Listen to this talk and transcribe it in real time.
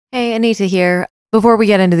Anita here. Before we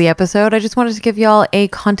get into the episode, I just wanted to give y'all a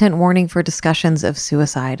content warning for discussions of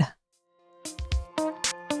suicide.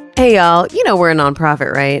 Hey y'all, you know we're a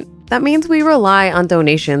nonprofit, right? That means we rely on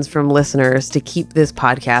donations from listeners to keep this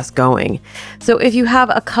podcast going. So if you have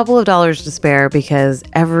a couple of dollars to spare, because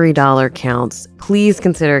every dollar counts, please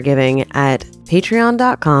consider giving at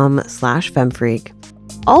patreon.com/femfreak.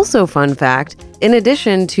 Also, fun fact, in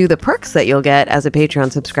addition to the perks that you'll get as a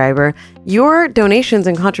Patreon subscriber, your donations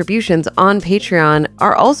and contributions on Patreon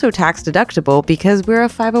are also tax deductible because we're a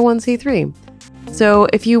 501c3. So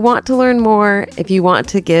if you want to learn more, if you want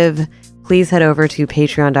to give, please head over to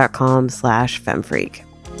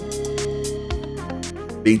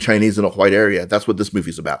patreon.com/femfreak. Being Chinese in a white area, that's what this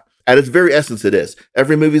movie's about. At its very essence, it is.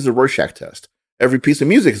 Every movie is a Rorschach test. Every piece of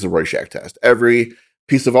music is a Rorschach test. Every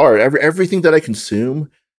piece of art, everything that I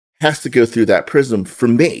consume has to go through that prism for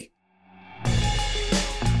me.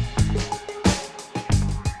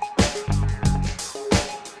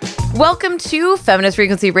 Welcome to Feminist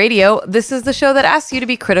Frequency Radio. This is the show that asks you to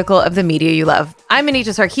be critical of the media you love. I'm Anita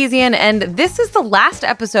Sarkeesian, and this is the last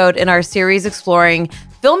episode in our series exploring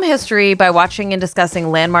film history by watching and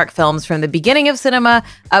discussing landmark films from the beginning of cinema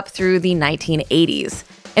up through the 1980s.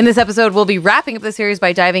 In this episode, we'll be wrapping up the series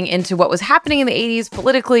by diving into what was happening in the 80s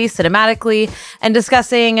politically, cinematically, and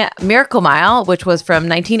discussing Miracle Mile, which was from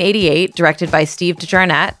 1988, directed by Steve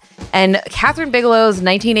DeJarnette, and Catherine Bigelow's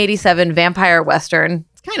 1987 vampire western,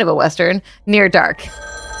 it's kind of a western, Near Dark.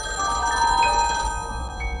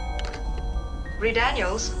 Ray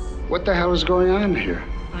Daniels? What the hell is going on here?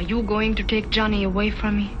 Are you going to take Johnny away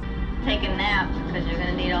from me? Take a nap, because you're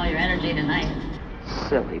going to need all your energy tonight.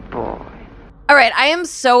 Silly boy. All right, I am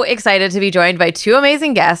so excited to be joined by two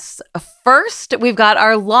amazing guests. First, we've got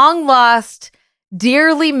our long-lost,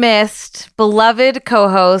 dearly missed, beloved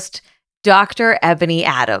co-host, Dr. Ebony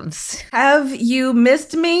Adams. Have you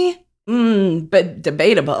missed me? But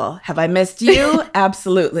debatable. Have I missed you?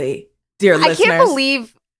 Absolutely. Dear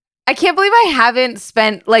listeners. I can't believe I haven't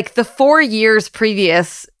spent like the 4 years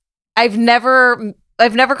previous. I've never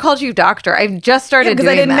called you doctor. I've just started doing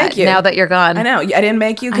I didn't that make you. now that you're gone. I know. I didn't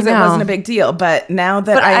make you because it wasn't a big deal. But now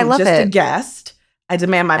that I am love just it. a guest, I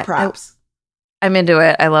demand my props. I'm into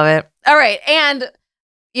it. I love it. All right. And,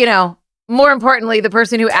 you know, more importantly, the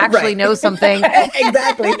person who actually knows something.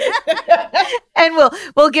 Exactly. And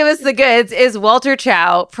will give us the goods is Walter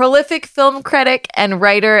Chow, prolific film critic and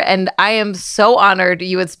writer. And I am so honored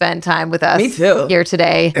you would spend time with us Me too. here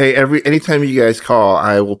today. Hey, anytime you guys call,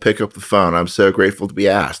 I will pick up the phone. I'm so grateful to be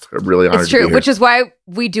asked. I'm really honored. It's true, to be here. which is why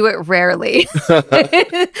we do it rarely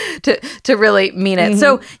to really mean it. Mm-hmm.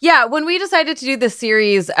 So yeah, when we decided to do this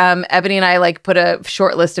series, Ebony and I like put a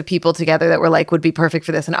short list of people together that were like would be perfect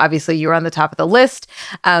for this. And obviously you were on the top of the list.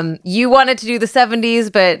 You wanted to do the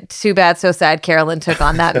 70s, but too bad, so sad. Carolyn took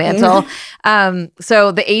on that mantle.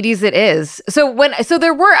 So the 80s it is. So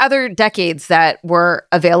there were other decades that were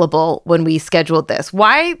available when we scheduled this.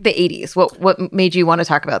 Why the 80s? What made you want to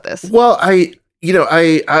talk about this? Well, I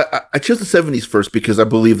chose the 70s first because I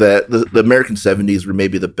believe that the American 70s were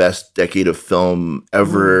maybe the best decade of film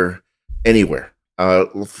ever anywhere.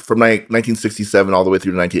 From 1967 all the way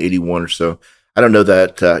through to 1981 or so. I don't know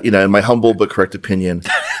that, in my humble but correct opinion,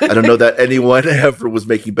 I don't know that anyone ever was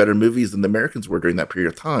making better movies than the Americans were during that period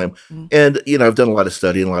of time. And, I've done a lot of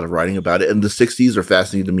study and a lot of writing about it. And the 60s are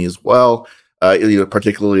fascinating to me as well.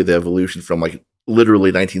 Particularly the evolution from like literally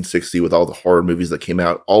 1960 with all the horror movies that came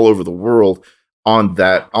out all over the world on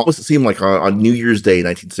that. Almost it seemed like on New Year's Day,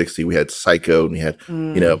 1960, we had Psycho and we had,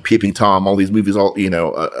 Peeping Tom, all these movies, all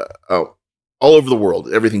over the world.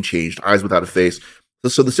 Everything changed. Eyes Without a Face.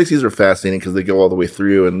 So the 60s are fascinating because they go all the way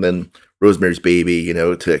through, and then Rosemary's Baby,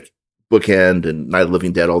 to Bookend and Night of the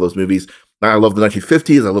Living Dead, all those movies. Now, I love the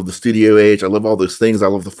 1950s. I love the studio age. I love all those things. I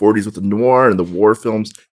love the 40s with the noir and the war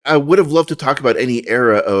films. I would have loved to talk about any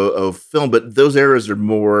era of film, but those eras are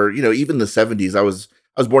more, even the 70s. I was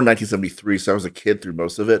born in 1973, so I was a kid through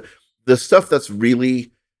most of it. The stuff that's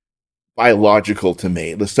really biological to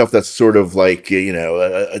me, the stuff that's sort of like,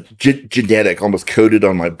 genetic, almost coded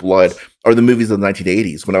on my blood, are the movies of the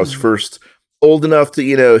 1980s when I was first old enough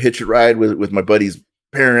to, hitch a ride with my buddy's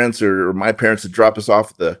parents or my parents to drop us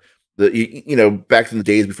off back in the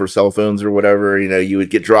days before cell phones or whatever, you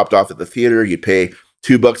would get dropped off at the theater, you'd pay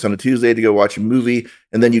 $2 on a Tuesday to go watch a movie,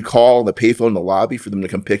 and then you'd call the payphone in the lobby for them to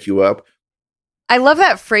come pick you up. I love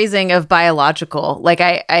that phrasing of biological. Like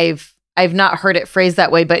I've not heard it phrased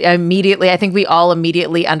that way, but I think we all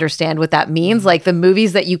immediately understand what that means. Like the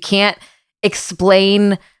movies that you can't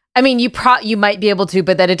explain. I mean, you might be able to,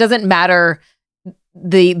 but that it doesn't matter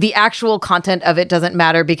the actual content of it doesn't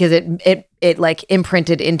matter because it like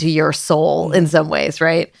imprinted into your soul in some ways,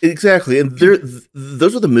 right? Exactly. And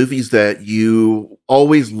those are the movies that you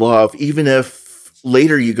always love, even if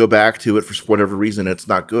later you go back to it for whatever reason, it's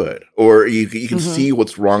not good, or you can see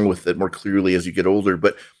what's wrong with it more clearly as you get older.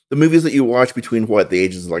 But the movies that you watch between the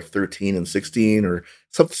ages of like 13 and 16 or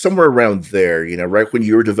somewhere around there, right when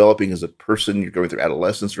you're developing as a person, you're going through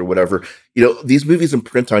adolescence or whatever, these movies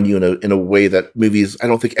imprint on you in a way that movies I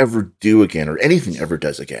don't think ever do again, or anything ever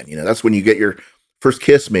does again. That's when you get your first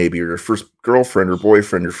kiss maybe, or your first girlfriend or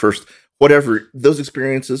boyfriend, or first whatever. Those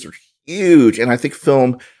experiences are huge. And I think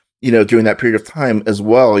film, during that period of time as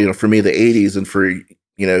well, for me, the 80s, and for,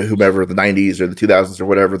 whomever, the 90s or the 2000s or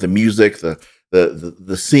whatever, the music,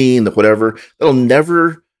 the scene, the whatever, that'll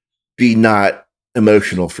never be not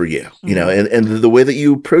emotional for you, and the way that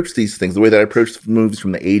you approach these things, the way that I approach movies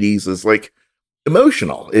from the 80s is like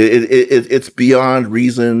emotional. It's beyond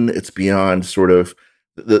reason. It's beyond sort of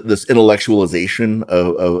this intellectualization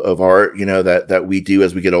of art, that we do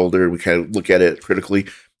as we get older. We kind of look at it critically.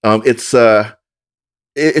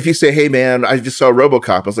 If you say, hey man, I just saw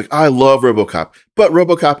RoboCop, I was like, I love RoboCop, but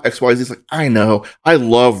RoboCop XYZ is like, I know, I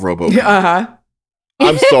love RoboCop.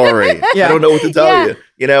 I'm sorry. I don't know what to tell you,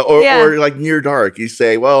 or like Near Dark, you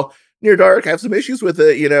say, well, Near Dark, I have some issues with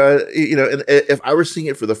it, and if I were seeing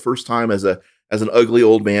it for the first time as an ugly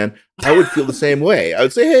old man, I would feel the same way. I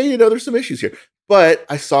would say, hey, there's some issues here, but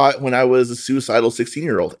I saw it when I was a suicidal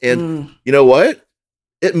 16-year-old, and you know what?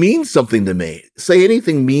 It means something to me. Say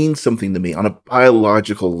Anything means something to me on a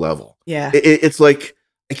biological level. Yeah. It's like,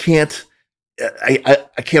 I can't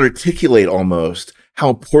articulate almost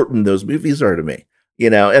how important those movies are to me,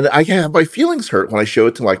 and I have my feelings hurt when I show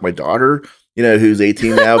it to like my daughter, who's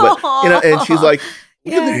 18 now, but, and she's like,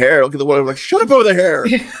 look at the hair, look at the one. I'm like, shut up over the hair.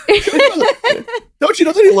 Don't you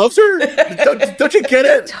know that he loves her? Don't you get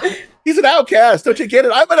it? He's an outcast. Don't you get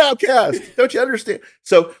it? I'm an outcast. Don't you understand?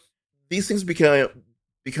 So these things become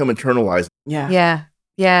internalized.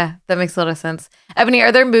 Yeah, that makes a lot of sense. Ebony,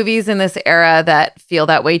 are there movies in this era that feel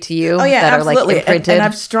that way to you? Oh yeah, that absolutely. Are like imprinted? And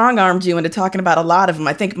I've strong-armed you into talking about a lot of them.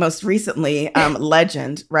 I think most recently,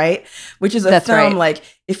 Legend, right? Which is a film right. like,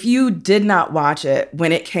 if you did not watch it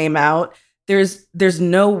when it came out, there's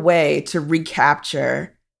no way to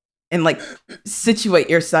recapture and like situate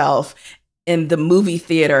yourself in the movie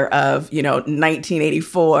theater of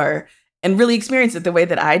 1984 and really experience it the way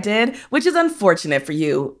that I did, which is unfortunate for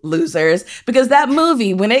you losers, because that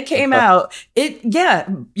movie, when it came out,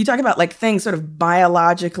 you talk about like things sort of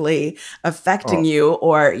biologically affecting you,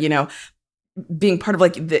 or, being part of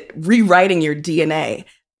like rewriting your DNA.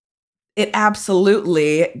 It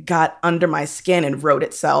absolutely got under my skin and wrote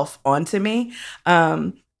itself onto me.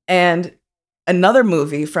 And another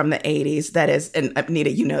movie from the 80s that is, and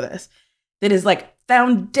Anita, you know this, that is like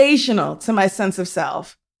foundational to my sense of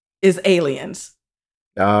self is Aliens.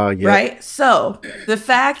 Yeah. Right? So the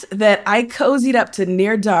fact that I cozied up to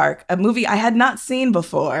Near Dark, a movie I had not seen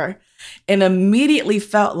before, and immediately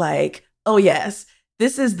felt like, oh yes,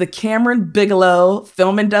 this is the Cameron Bigelow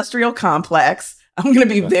film industrial complex. I'm going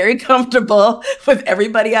to be very comfortable with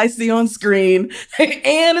everybody I see on screen.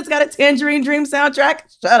 And it's got a Tangerine Dream soundtrack.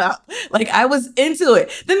 Shut up. Like, I was into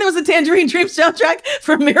it. Then there was a Tangerine Dream soundtrack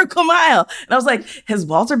for Miracle Mile. And I was like, has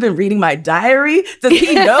Walter been reading my diary? Does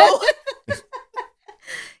he know?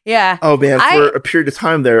 Yeah. Oh man, for a period of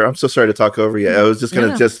time there, I'm so sorry to talk over you. I was just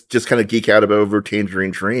gonna just kind of geek out over Tangerine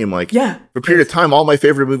Dream. Like, for a period of time, all my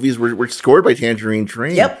favorite movies were scored by Tangerine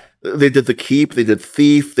Dream. Yep. They did The Keep, they did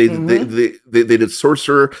Thief, they did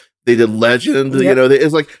Sorcerer, they did Legend. Yep.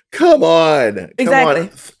 It's like, come on, Exactly.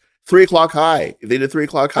 3 O'Clock High. They did 3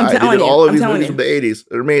 O'Clock High. They did all of these movies from the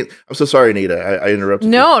 80s. I'm so sorry, Anita. I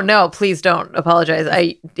interrupted you. No, please don't apologize.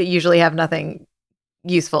 I usually have nothing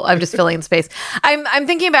useful. I'm just filling in space. I'm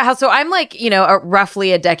thinking about how, so I'm like,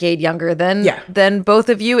 roughly a decade younger than both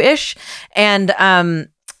of you ish. And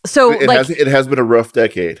so it has been a rough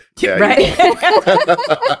decade. Yeah, right.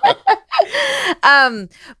 And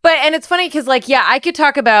it's funny because I could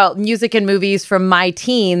talk about music and movies from my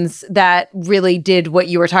teens that really did what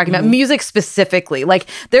you were talking about. Music specifically. Like,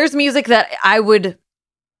 there's music that I would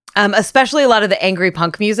especially a lot of the angry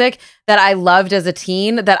punk music that I loved as a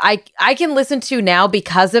teen that I can listen to now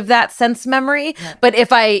because of that sense memory. Yeah. But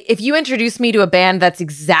if you introduce me to a band that's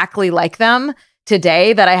exactly like them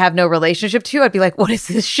today that I have no relationship to, I'd be like, what is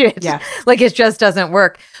this shit? Yeah. Like, it just doesn't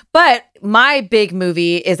work. But my big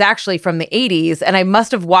movie is actually from the 80s, and I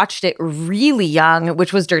must have watched it really young,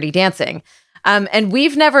 which was Dirty Dancing. And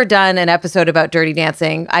we've never done an episode about Dirty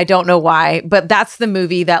Dancing. I don't know why, but that's the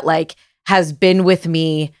movie that has been with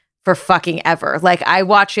me for fucking ever. Like I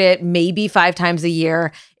watch it maybe 5 times a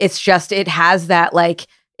year. It's just, it has that like,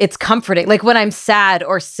 it's comforting. Like when I'm sad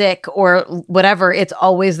or sick or whatever, it's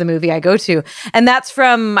always the movie I go to. And that's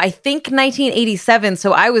from, I think, 1987.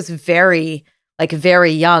 So I was very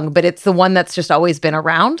young, but it's the one that's just always been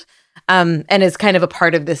around, and is kind of a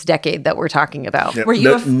part of this decade that we're talking about. Yeah, Were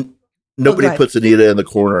you nobody puts Anita in the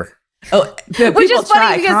corner. Oh, which is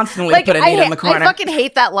funny because constantly like, put Anita in the corner. I fucking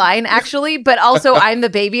hate that line actually, but also I'm the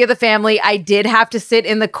baby of the family. I did have to sit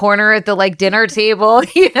in the corner at the like dinner table,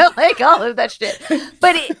 you know, like all of that shit.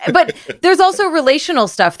 But there's also relational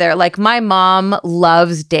stuff there. Like my mom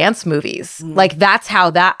loves dance movies. Like that's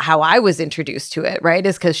how I was introduced to it, right?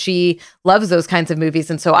 Is because she loves those kinds of movies.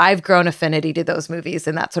 And so I've grown affinity to those movies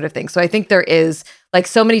and that sort of thing. So I think there is like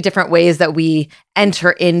so many different ways that we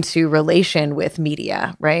enter into relation with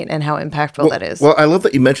media, right? And how impactful that is. Well, I love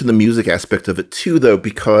that you mentioned the music aspect of it too, though,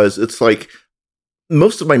 because it's like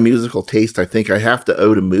most of my musical taste, I think I have to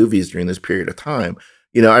owe to movies during this period of time.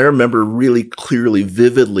 You know, I remember really clearly,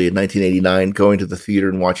 vividly in 1989, going to the theater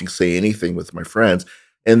and watching Say Anything with my friends.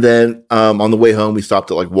 And then on the way home, we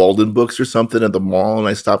stopped at like Walden Books or something at the mall. And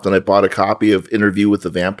I stopped and I bought a copy of Interview with the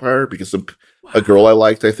Vampire because a girl I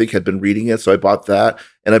liked, I think, had been reading it. So I bought that.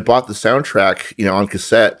 And I bought the soundtrack, you know, on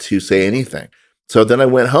cassette to Say Anything. So then I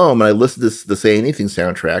went home and I listened to the Say Anything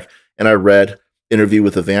soundtrack and I read Interview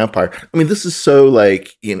with the Vampire. I mean, this is so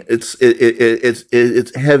like, you know,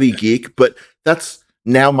 it's heavy geek, but that's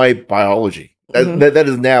now my biology. That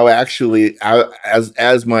is now actually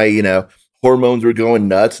as my, you know, hormones were going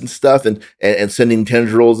nuts and stuff and sending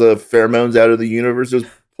tendrils of pheromones out of the universe. It was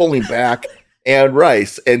pulling back Anne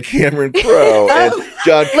Rice and Cameron Crowe and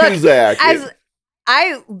John Cusack.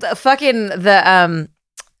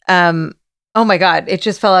 Oh my God, it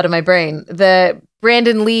just fell out of my brain. The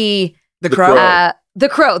Brandon Lee, The Crow.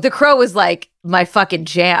 The Crow was like my fucking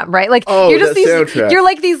jam, right? Like Oh, you're just that you're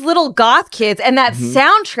like these little goth kids, and that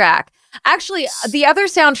soundtrack. Actually, the other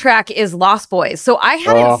soundtrack is Lost Boys. So I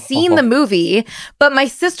hadn't seen the movie, but my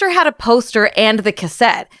sister had a poster and the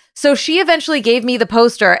cassette. So she eventually gave me the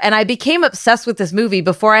poster, and I became obsessed with this movie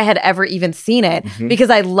before I had ever even seen it because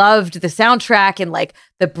I loved the soundtrack and like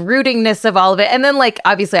the broodingness of all of it. And then like,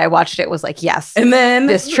 obviously I watched it, was like, yes, And then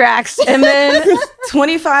this tracks. And then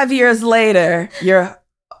 25 years later, you're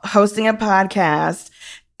hosting a podcast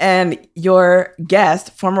and your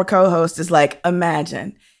guest, former co-host, is like,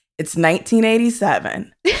 imagine it's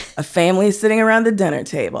 1987. A family is sitting around the dinner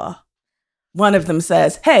table. One of them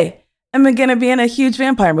says, hey, I'm going to be in a huge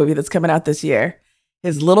vampire movie that's coming out this year.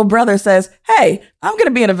 His little brother says, hey, I'm going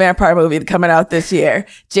to be in a vampire movie coming out this year.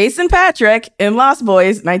 Jason Patric in Lost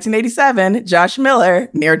Boys, 1987. Josh Miller,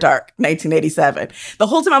 Near Dark, 1987. The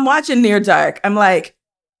whole time I'm watching Near Dark, I'm like,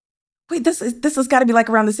 wait, this has got to be like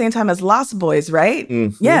around the same time as Lost Boys, right?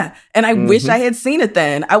 Yeah. And I wish I had seen it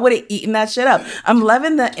then. I would have eaten that shit up. I'm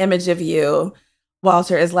loving the image of you,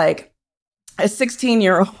 Walter, as like a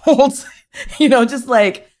 16-year-old, you know, just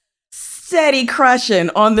like steady crushing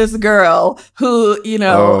on this girl who, you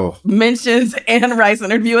know, mentions Anne Rice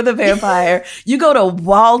Interview with the Vampire. You go to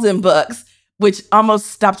Walden Books, which almost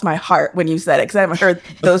stopped my heart when you said it because I haven't heard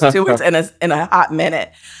those two words in a hot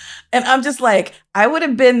minute. And I'm just like, I would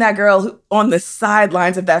have been that girl who, on the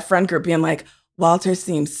sidelines of that friend group being like, Walter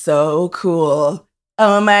seems so cool.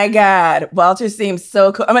 Oh my God, Walter seems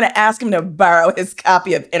so cool. I'm going to ask him to borrow his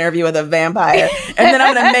copy of Interview with a Vampire. And then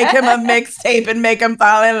I'm going to make him a mixtape and make him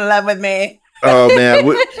fall in love with me. Oh man,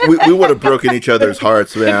 we would have broken each other's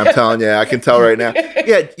hearts, man. I'm telling you, I can tell right now.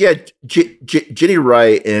 Yeah. Jenny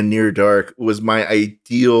Wright in Near Dark was my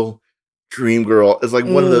ideal dream girl. It's like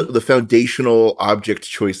one of the foundational object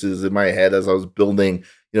choices in my head as I was building,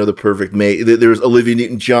 you know, the perfect mate. There was Olivia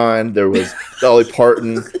Newton-John. There was Dolly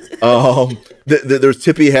Parton. There's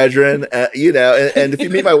Tippi Hedren. You know, and if you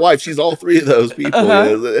meet my wife, she's all three of those people. You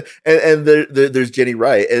know? And there's Jenny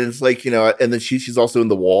Wright, and it's like, you know, and then she's also in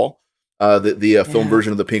The Wall, the film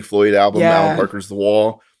version of the Pink Floyd album. Alan Parker's The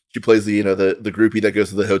Wall. She plays the, you know, the groupie that goes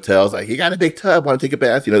to the hotels. Like, you got a big tub, want to take a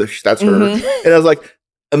bath? You know, that's her. And I was like,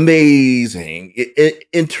 amazing. It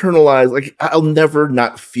internalized. Like, I'll never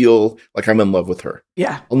not feel like I'm in love with her.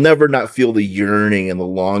 Yeah. I'll never not feel the yearning and the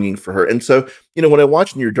longing for her. And so, you know, when I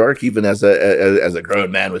watch Near Dark, even as a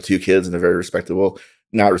grown man with 2 kids and a very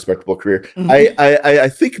not respectable career, I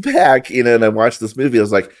think back, you know, and I watched this movie. I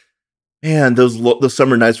was like, man, those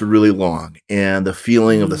summer nights were really long, and the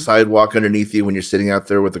feeling of the sidewalk underneath you when you're sitting out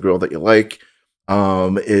there with the girl that you like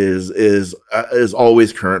is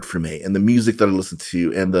always current for me. And the music that I listened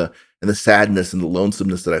to, and the sadness and the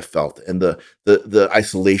lonesomeness that I felt, and the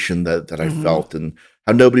isolation that I felt, and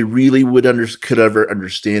how nobody really could ever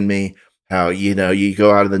understand me, how, you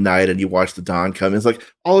go out in the night and you watch the dawn come. It's like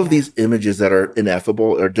all of these images that are ineffable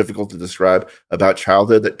or difficult to describe about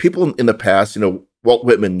childhood that people in the past, Walt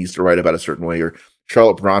Whitman used to write about a certain way, or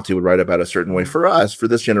Charlotte Bronte would write about a certain way. For us, for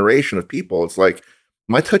this generation of people, it's like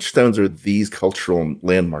my touchstones are these cultural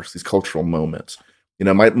landmarks, these cultural moments.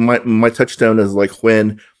 My touchstone is like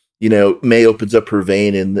when, May opens up her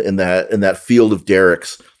vein in that field of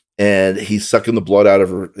derricks, and he's sucking the blood out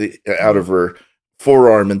of her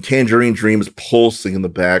forearm, and Tangerine Dream is pulsing in the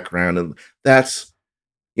background. And that's,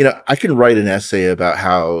 I can write an essay about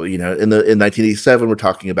how, in 1987, we're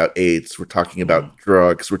talking about AIDS, we're talking about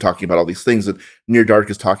drugs, we're talking about all these things, and Near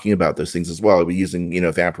Dark is talking about those things as well. We're using,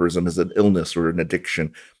 vampirism as an illness or an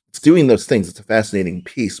addiction. It's doing those things. It's a fascinating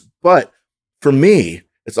piece. But for me,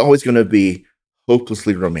 it's always going to be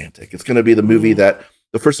hopelessly romantic. It's going to be the movie that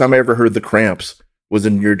the first time I ever heard the Cramps was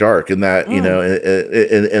in Near Dark, and that, in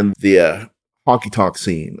the honky tonk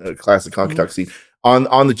scene, a classic honky tonk scene on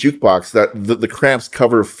the jukebox, that the Cramps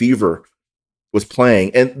cover of Fever was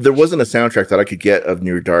playing, and there wasn't a soundtrack that I could get of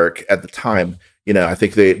Near Dark at the time. I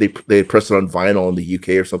think they pressed it on vinyl in the UK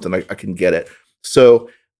or something. I couldn't get it, so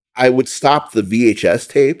I would stop the VHS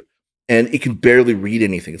tape, and it can barely read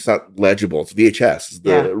anything. It's not legible. It's VHS.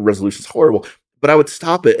 The resolution's horrible, but I would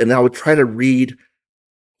stop it and I would try to read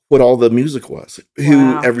what all the music was,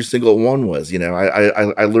 who every single one was.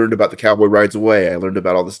 I learned about the Cowboy Rides Away. I learned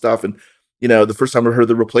about all this stuff. And, the first time I heard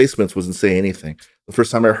the Replacements wasn't Say Anything. The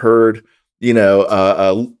first time I heard,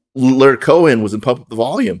 Laird Cohen was in Pump Up the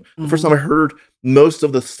Volume. The first time I heard most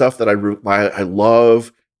of the stuff that I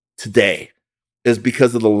love today is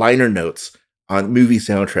because of the liner notes on movie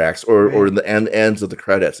soundtracks or in the ends of the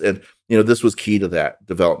credits. And, this was key to that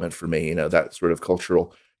development for me, that sort of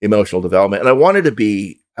cultural, emotional development. And I wanted to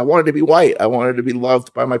be white. I wanted to be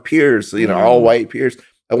loved by my peers, all white peers.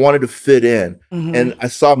 I wanted to fit in. And I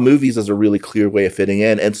saw movies as a really clear way of fitting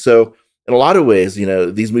in. And so in a lot of ways,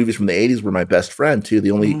 these movies from the 80s were my best friend too.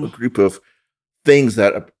 The only group of things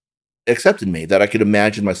that accepted me, that I could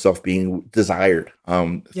imagine myself being desired,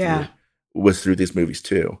 was through these movies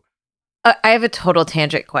too. I have a total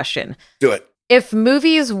tangent question. Do it. If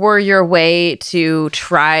movies were your way to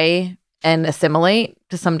try and assimilate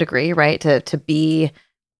to some degree, right? To be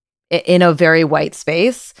in a very white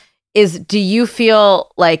space, do you feel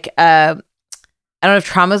like, I don't know if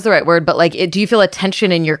trauma is the right word, but like, do you feel a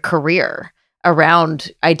tension in your career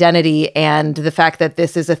around identity and the fact that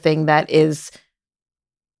this is a thing that is,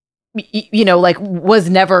 was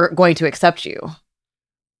never going to accept you?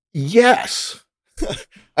 Yes.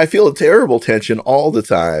 I feel a terrible tension all the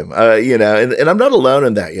time, and I'm not alone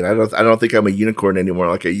in that. I don't think I'm a unicorn anymore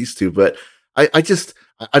like I used to, but I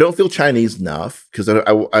don't feel Chinese enough because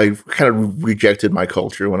I kind of rejected my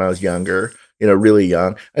culture when I was younger, really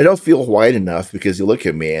young. I don't feel white enough because you look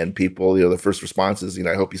at me and people, the first response is,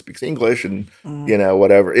 I hope he speaks English and,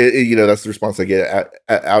 whatever. That's the response I get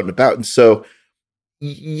out and about. And so,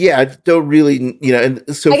 I don't really, and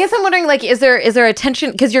so I guess I'm wondering, like, is there a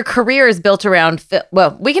tension because your career is built around?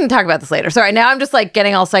 Well, we can talk about this later. Sorry, now I'm just like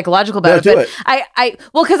getting all psychological about it. But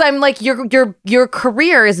because I'm like your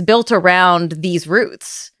career is built around these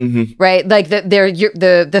roots, right? Like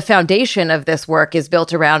the foundation of this work is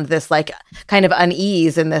built around this like kind of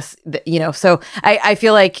unease and this, So I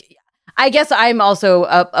feel like I guess I'm also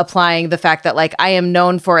applying the fact that like I am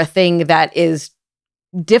known for a thing that is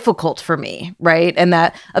difficult for me, right? And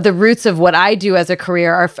that the roots of what I do as a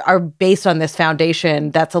career are based on this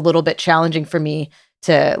foundation that's a little bit challenging for me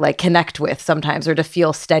to like connect with sometimes or to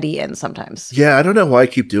feel steady in sometimes. Yeah, I don't know why I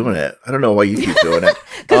keep doing it. I don't know why you keep doing it.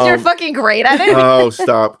 Because you're fucking great at it. Oh,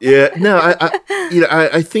 stop. Yeah, no,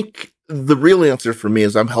 I think the real answer for me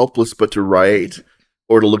is I'm helpless but to write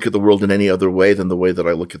or to look at the world in any other way than the way that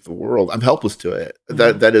I look at the world. I'm helpless to it.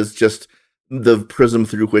 That is just the prism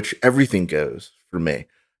through which everything goes for me.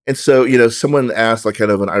 And so, someone asked like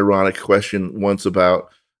kind of an ironic question once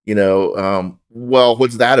about, well,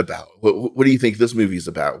 what's that about? What do you think this movie's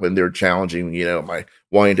about when they're challenging, my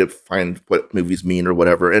wanting to find what movies mean or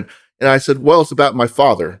whatever. And I said, well, it's about my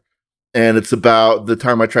father and it's about the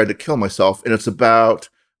time I tried to kill myself. And it's about,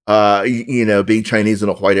 being Chinese in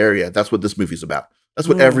a white area. That's what this movie's about. That's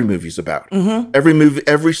what every movie's about.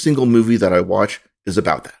 Every single movie that I watch is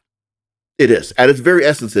about that. It is. At its very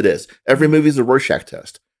essence, it is. Every movie is a Rorschach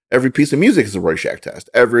test. Every piece of music is a Rorschach test.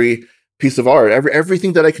 Every piece of art,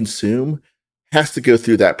 everything that I consume has to go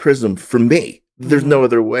through that prism for me. There's no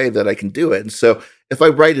other way that I can do it. And so if I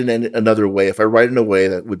write in another way, if I write in a way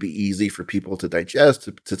that would be easy for people to digest,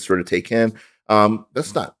 to sort of take in,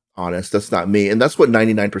 that's not honest. That's not me. And that's what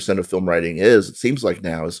 99% of film writing is. It seems like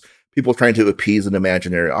now is people trying to appease an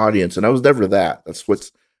imaginary audience. And I was never that. That's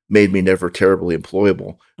what's made me never terribly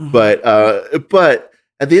employable. But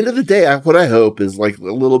at the end of the day, what I hope is like a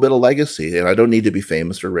little bit of legacy. And I don't need to be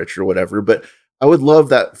famous or rich or whatever, but I would love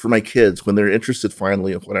that for my kids when they're interested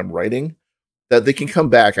finally in what I'm writing, that they can come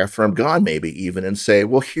back after I'm gone, maybe even, and say,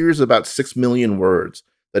 well, here's about 6 million words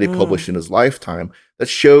that he published in his lifetime that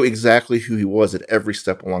show exactly who he was at every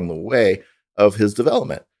step along the way of his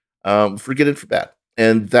development, for good and for bad.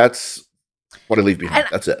 And that's what I leave behind.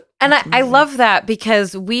 That's it. And I love that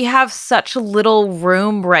because we have such little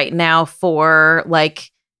room right now for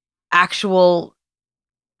like actual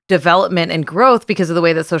development and growth because of the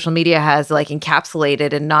way that social media has like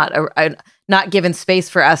encapsulated and not given space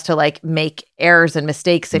for us to like make errors and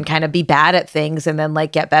mistakes and kind of be bad at things and then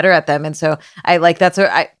like get better at them. And so I like that's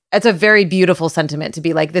a very beautiful sentiment to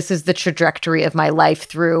be like, this is the trajectory of my life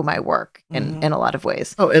through my work in a lot of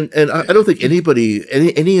ways. Oh, and I don't think anybody,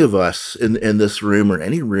 any of us in this room or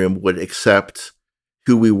any room would accept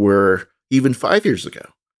who we were even 5 years ago,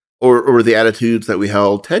 or the attitudes that we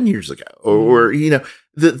held 10 years ago, or you know,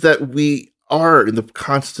 that we are in the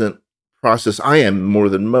constant process. I am more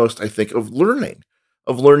than most, I think, of learning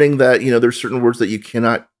that, you know, there's certain words that you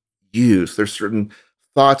cannot use. There's certain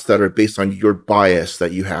thoughts that are based on your bias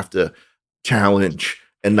that you have to challenge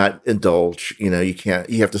and not indulge. You know,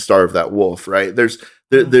 you have to starve that wolf, right? There's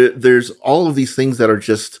all of these things that are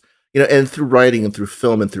just, you know, and through writing and through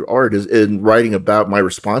film and through art and writing about my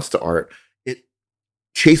response to art, it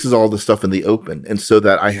chases all this stuff in the open. And so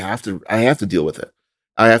that I have to deal with it.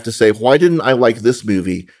 I have to say, why didn't I like this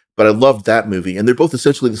movie, but I loved that movie? And they're both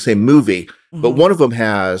essentially the same movie, but one of them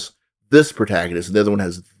has this protagonist and the other one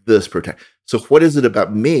has this protagonist. So what is it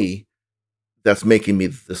about me that's making me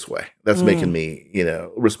this way? That's making me, you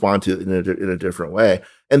know, respond to it in a different way.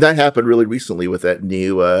 And that happened really recently with that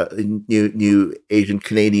new Asian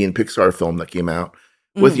Canadian Pixar film that came out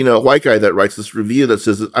with, you know, a white guy that writes this review that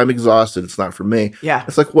says, I'm exhausted. It's not for me. Yeah.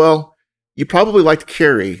 It's like, well, you probably liked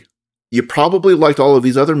Carrie. You probably liked all of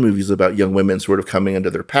these other movies about young women sort of coming into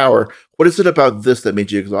their power. What is it about this that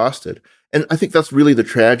made you exhausted? And I think that's really the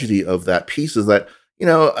tragedy of that piece is that, you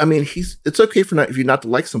know, I mean, it's okay for you not to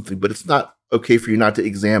like something, but it's not okay for you not to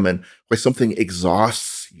examine why something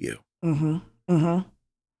exhausts you. I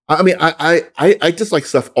mean, I dislike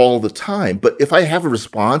stuff all the time, but if I have a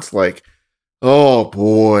response like, oh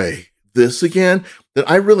boy, this again, then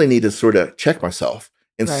I really need to sort of check myself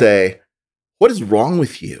and say, what is wrong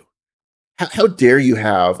with you? How dare you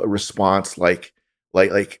have a response like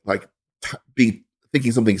thinking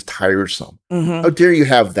something's tiresome? How dare you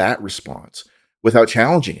have that response without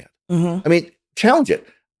challenging it? I mean, challenge it.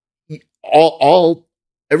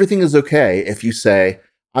 Everything is okay if you say,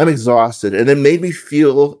 I'm exhausted. And it made me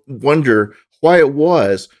wonder why it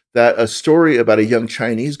was that a story about a young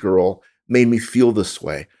Chinese girl made me feel this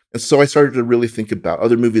way. And so I started to really think about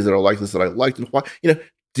other movies that are like this that I liked and why, you know,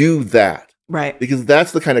 do that. Right. Because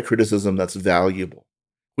that's the kind of criticism that's valuable.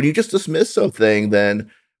 When you just dismiss something,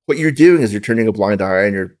 then what you're doing is you're turning a blind eye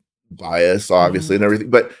and you're biased, obviously, and everything.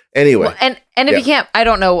 But anyway. Well, and if you can't, I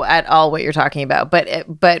don't know at all what you're talking about,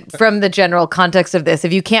 but from the general context of this,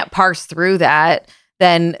 if you can't parse through that,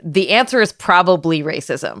 then the answer is probably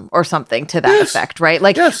racism or something to that effect, right?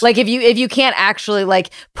 Like, like if you can't actually like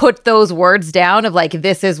put those words down of like,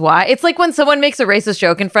 this is why. It's like when someone makes a racist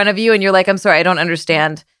joke in front of you and you're like, I'm sorry, I don't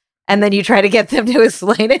understand. And then you try to get them to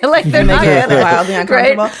explain it like they're not it wildly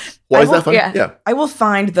uncomfortable. Right? Why is that funny? Yeah. I will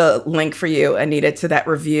find the link for you, Anita, to that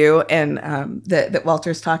review and that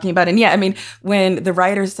Walter's talking about. And yeah, I mean, when the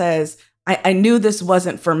writer says, I knew this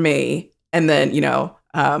wasn't for me, and then, you know,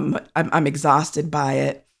 I'm exhausted by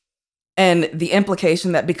it. And the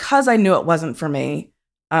implication that because I knew it wasn't for me,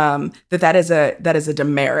 that is a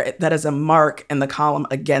demerit, that is a mark in the column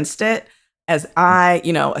against it. As I,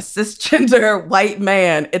 you know, a cisgender white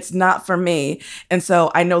man, it's not for me. And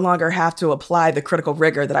so I no longer have to apply the critical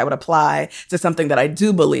rigor that I would apply to something that I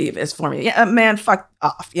do believe is for me. Yeah, man, fuck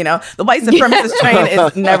off. You know, the white supremacist train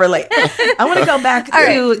is never late. I want to go back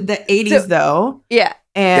to the 80s, though. Yeah.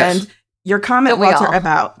 And your comment, Walter,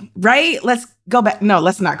 about, right? Let's go back. No,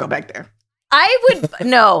 let's not go back there. I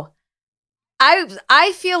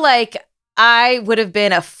feel like I would have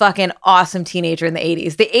been a fucking awesome teenager in the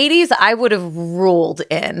 80s. The 80s, I would have ruled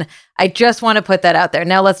in. I just want to put that out there.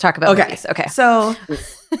 Now let's talk about movies. Okay. So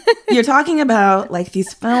you're talking about like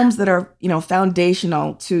these films that are, you know,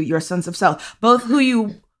 foundational to your sense of self, both who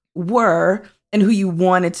you were and who you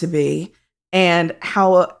wanted to be, and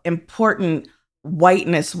how important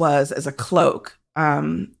whiteness was as a cloak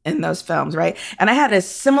in those films, right? And I had a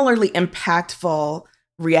similarly impactful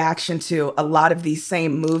reaction to a lot of these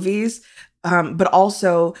same movies, but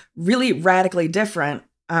also really radically different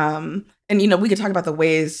And, you know, we could talk about the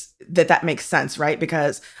ways that makes sense, right?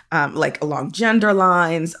 Because like along gender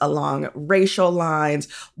lines, along racial lines,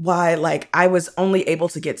 why like I was only able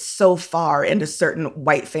to get so far into certain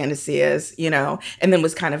white fantasies, you know, and then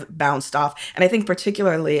was kind of bounced off. And I think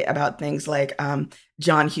particularly about things like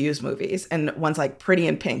John Hughes movies and ones like Pretty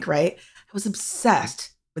in Pink, right? I was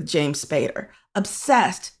obsessed with James Spader,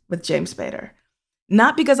 obsessed with James Spader.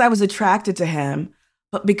 Not because I was attracted to him,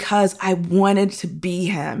 but because I wanted to be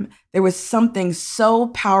him. There was something so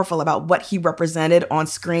powerful about what he represented on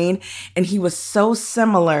screen. And he was so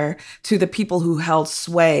similar to the people who held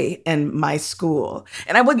sway in my school.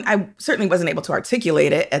 And I certainly wasn't able to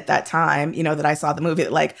articulate it at that time, you know, that I saw the movie,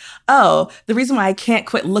 like, oh, the reason why I can't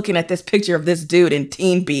quit looking at this picture of this dude in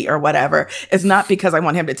Teen Beat or whatever is not because I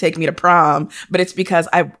want him to take me to prom, but it's because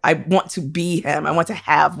I want to be him. I want to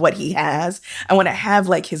have what he has. I want to have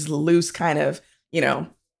like his loose kind of, you know,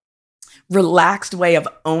 relaxed way of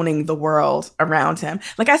owning the world around him.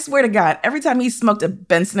 Like, I swear to God, every time he smoked a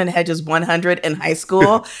Benson and Hedges 100 in high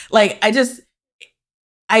school, like,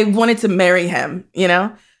 I wanted to marry him, you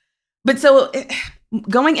know? But so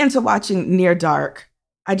going into watching Near Dark,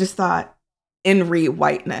 I just thought, Henry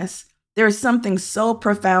Whiteness, there is something so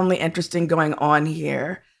profoundly interesting going on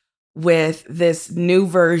here with this new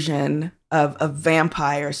version of a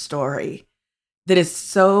vampire story that is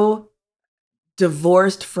so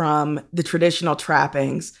divorced from the traditional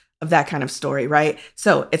trappings of that kind of story, right?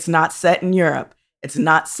 So it's not set in Europe. It's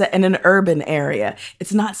not set in an urban area.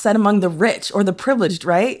 It's not set among the rich or the privileged,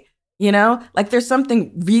 right? You know, like there's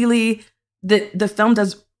something really that the film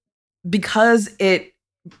does because it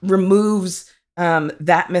removes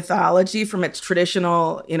that mythology from its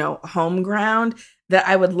traditional, you know, home ground that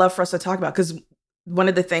I would love for us to talk about. Because one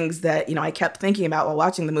of the things that, you know, I kept thinking about while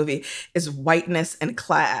watching the movie is whiteness and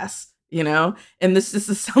class. You know, and this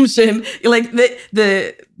assumption, like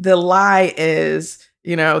the lie is,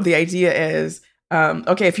 you know, the idea is,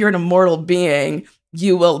 okay, if you're an immortal being,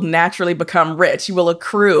 you will naturally become rich. You will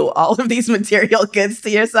accrue all of these material goods to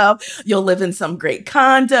yourself. You'll live in some great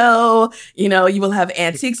condo. You know, you will have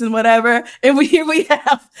antiques and whatever. And here we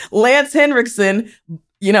have Lance Henriksen,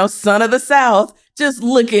 you know, son of the South, just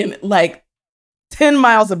looking like 10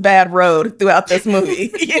 miles of bad road throughout this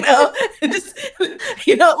movie, you know? Just,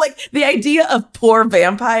 you know, like the idea of poor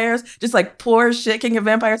vampires, just like poor shit king of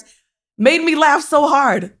vampires, made me laugh so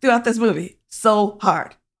hard throughout this movie. So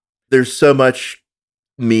hard. There's so much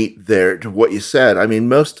meat there to what you said. I mean,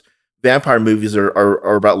 most vampire movies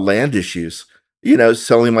are about land issues, you know,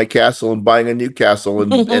 selling my castle and buying a new castle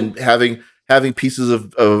and, and having pieces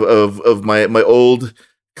of my old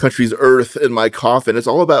country's earth in my coffin. It's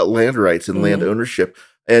all about land rights and land ownership.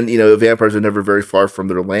 And, you know, vampires are never very far from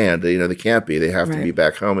their land. You know, they can't be. They have to be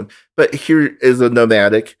back home. But here is a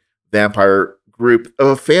nomadic vampire group of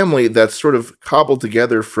a family that's sort of cobbled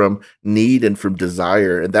together from need and from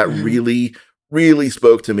desire. And that really, really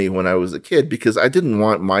spoke to me when I was a kid, because I didn't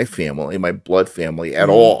want my family, my blood family at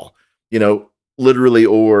all, you know, literally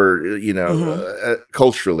or, you know,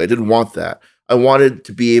 culturally. I didn't want that. I wanted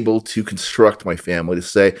to be able to construct my family, to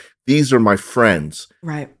say, these are my friends.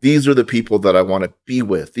 Right. These are the people that I want to be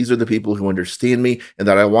with. These are the people who understand me and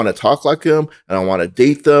that I want to talk like them and I want to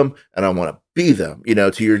date them and I want to be them. You know,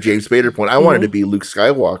 to your James Spader point, I wanted to be Luke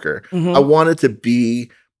Skywalker. I wanted to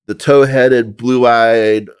be the toe-headed,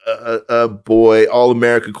 blue-eyed boy,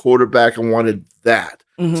 all-American quarterback. I wanted that.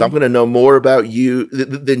 So I'm going to know more about you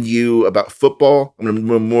than you about football. I'm going to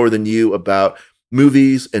know more than you about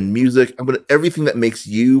movies and music. Everything that makes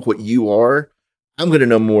you what you are, I'm going to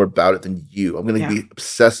know more about it than you. I'm going to be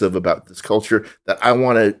obsessive about this culture that I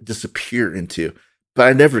want to disappear into, but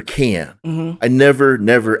I never can. I never,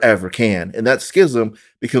 ever can. And that schism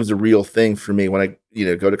becomes a real thing for me when I, you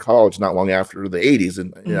know, go to college not long after the 80s.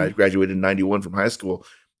 And you know, I graduated in 91 from high school.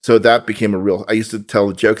 So that became a real, I used to tell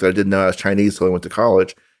the joke that I didn't know I was Chinese until I went to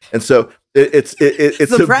college. And so it's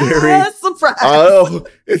surprise, a very surprise. Oh,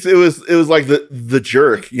 it was like the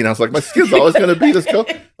jerk, you know. It's like my skin's always going to be this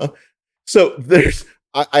color. So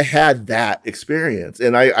I had that experience,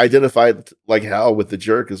 and I identified like hell with the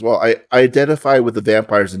jerk as well. I identify with the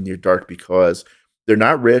vampires in Near Dark because they're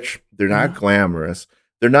not rich, they're not glamorous,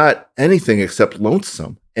 they're not anything except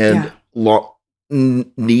lonesome and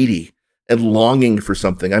needy and longing for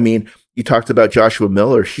something. I mean, you talked about Joshua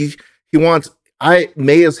Miller. He wants.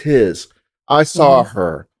 May is his. I saw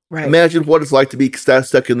her. Right. Imagine what it's like to be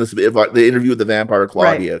stuck in this, the interview with the vampire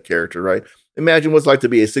Claudia character, right? Imagine what it's like to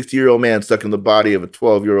be a 60-year-old man stuck in the body of a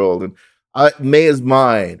 12-year-old. And May is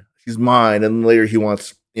mine. She's mine. And later he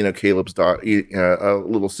wants, you know, Caleb's daughter, a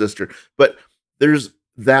little sister. But there's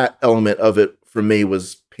that element of it for me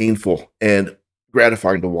was painful and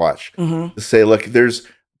gratifying to watch. Mhm. To say, look, there's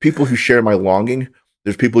people who share my longing.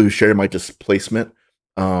 There's people who share my displacement.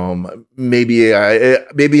 Maybe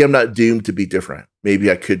I'm not doomed to be different.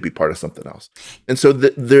 Maybe I could be part of something else. And so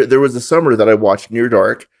there was a summer that I watched Near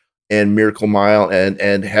Dark and Miracle Mile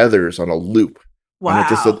and Heathers on a loop. Wow.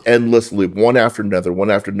 Just an endless loop, one after another,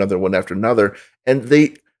 one after another, one after another. And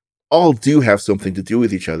they all do have something to do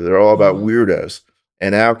with each other. They're all about weirdos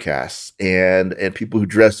and outcasts and people who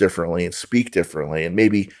dress differently and speak differently and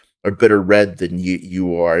maybe are better read than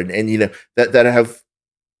you are. And you know, that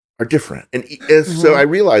are different. And so I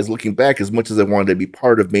realized, looking back, as much as I wanted to be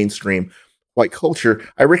part of mainstream white culture,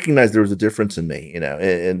 I recognized there was a difference in me, you know,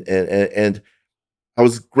 and I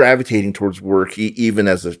was gravitating towards work even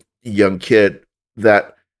as a young kid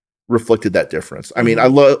that reflected that difference. I mean, I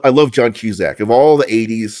love John Cusack. Of all the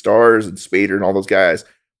 80s stars and Spader and all those guys,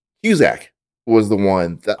 Cusack was the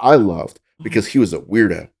one that I loved because he was a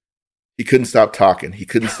weirdo. He couldn't stop talking. He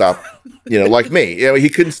couldn't stop, you know, like me. You know, he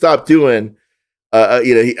couldn't stop doing. You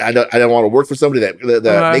know, I don't want to work for somebody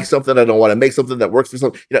that makes something. I don't want to make something that works for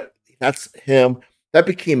something. You know, that's him. That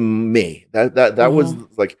became me. That was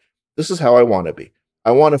like, this is how I want to be.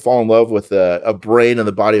 I want to fall in love with a brain and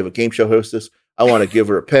the body of a game show hostess. I want to give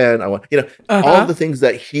her a pen. I want, you know, all the things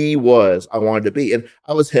that he was, I wanted to be. And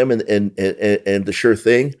I was him in The Sure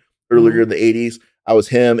Thing earlier in the 80s. I was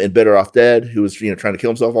him in Better Off Dead, who was, you know, trying to kill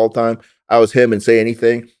himself all the time. I was him in Say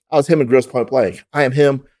Anything. I was him in Grosse Pointe Blank. I am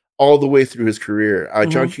him all the way through his career.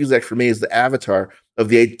 John Cusack for me is the avatar of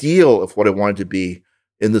the ideal of what I wanted to be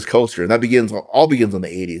in this culture. And that all begins in the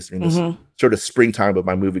 80s, in this sort of springtime of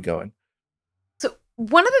my movie going. So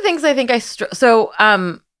one of the things I think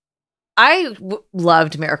I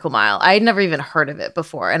loved Miracle Mile. I had never even heard of it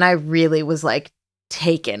before. And I really was like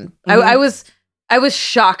taken. I was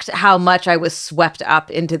shocked how much I was swept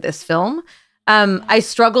up into this film. I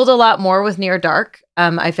struggled a lot more with Near Dark.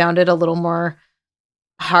 I found it a little more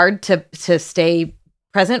hard to stay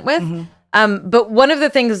present with. But one of the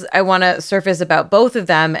things I want to surface about both of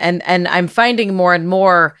them, and I'm finding more and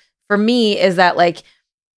more for me, is that like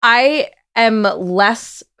I am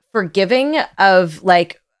less forgiving of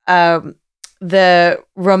like the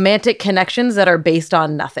romantic connections that are based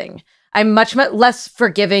on nothing. I'm much less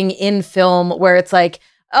forgiving in film where it's like,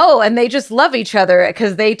 oh, and they just love each other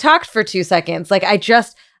because they talked for 2 seconds. Like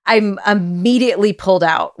I'm immediately pulled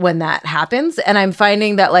out when that happens. And I'm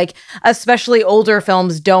finding that like, especially older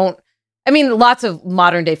films don't, I mean, lots of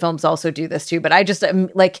modern day films also do this too, but I just am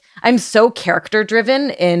like, I'm so character driven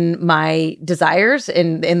in my desires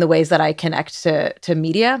in the ways that I connect to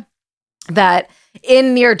media that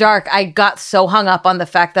in Near Dark, I got so hung up on the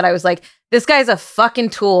fact that I was like, this guy's a fucking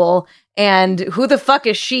tool. And who the fuck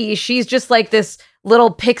is she? She's just like this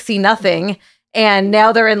little pixie nothing. And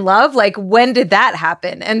now they're in love. Like, when did that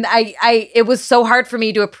happen? And it was so hard for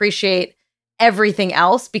me to appreciate everything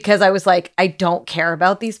else because I was like, I don't care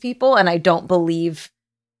about these people and I don't believe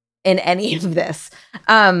in any of this.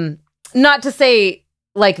 Not to say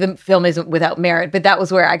like the film isn't without merit, but that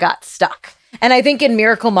was where I got stuck. And I think in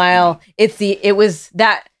Miracle Mile, it was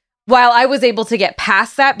that while I was able to get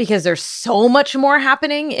past that because there's so much more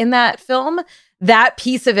happening in that film, that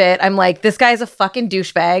piece of it, I'm like, this guy's a fucking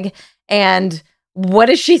douchebag. And what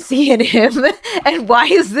does she see in him? And why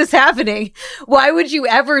is this happening? Why would you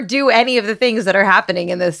ever do any of the things that are happening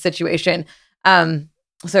in this situation?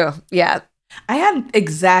 So, yeah. I had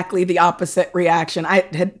exactly the opposite reaction. I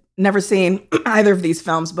had never seen either of these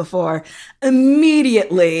films before.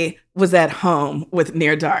 Immediately was at home with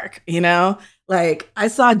Near Dark, you know? Like, I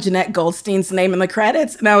saw Jeanette Goldstein's name in the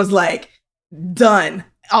credits, and I was like, done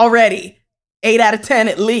already. 8 out of 10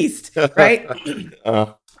 at least, right?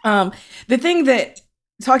 The thing that,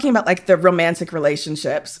 talking about like the romantic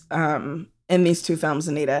relationships in these two films,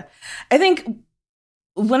 Anita, I think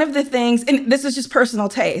one of the things, and this is just personal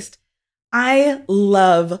taste, I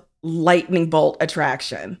love lightning bolt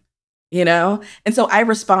attraction, you know? And so I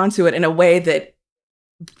respond to it in a way that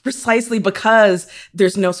precisely because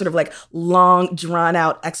there's no sort of like long drawn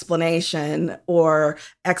out explanation or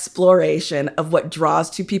exploration of what draws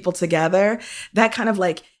two people together, that kind of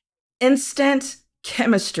like instant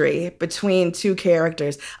chemistry between two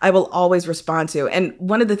characters, I will always respond to. And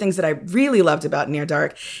one of the things that I really loved about Near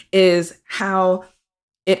Dark is how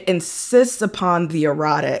it insists upon the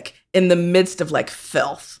erotic in the midst of like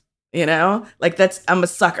filth. You know, like I'm a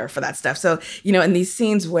sucker for that stuff. So, you know, in these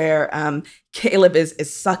scenes where Caleb is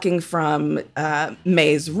sucking from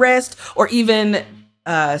May's wrist, or even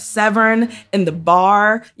Severn in the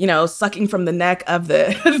bar, you know, sucking from the neck of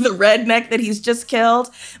the the redneck that he's just killed,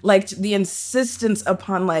 like the insistence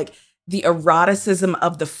upon like the eroticism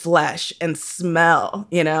of the flesh and smell,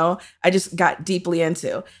 I just got deeply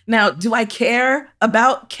into. Now, do I care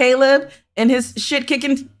about Caleb and his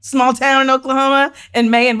shit-kicking small town in Oklahoma and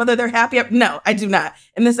May and whether they're happy? No, I do not.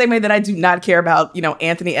 In the same way that I do not care about,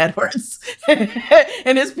 Anthony Edwards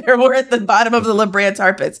and his paramour at the bottom of the La Brea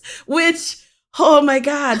Tar Pits, which, oh my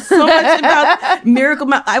God, so much about Miracle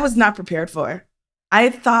Mile I was not prepared for. I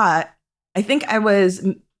think I was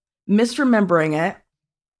misremembering it,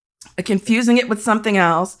 confusing it with something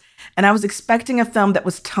else, and I was expecting a film that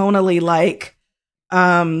was tonally like,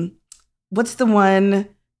 what's the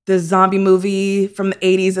zombie movie from the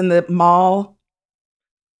 80s in the mall?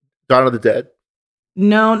 Dawn of the Dead?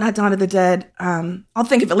 No, not Dawn of the Dead. I'll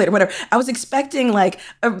think of it later, whatever. I was expecting like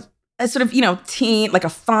a sort of, teen, like a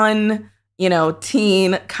fun,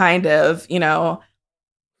 teen kind of,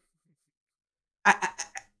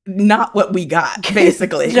 not what we got,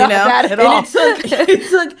 basically. Not that at all. And it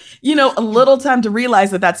took, a little time to realize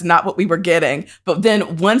that that's not what we were getting. But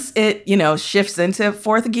then once it, shifts into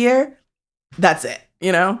fourth gear, that's it,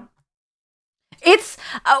 It's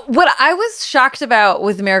what I was shocked about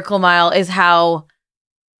with Miracle Mile is how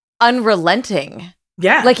unrelenting.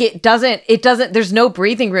 Yeah. Like it doesn't, there's no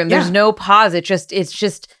breathing room. There's no pause. It's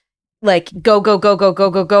just like go, go, go, go, go,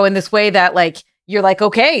 go, go in this way that like, you're like,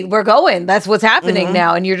 okay, we're going. That's what's happening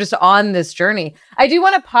now. And you're just on this journey. I do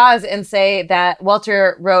want to pause and say that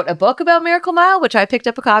Walter wrote a book about Miracle Mile, which I picked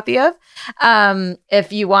up a copy of.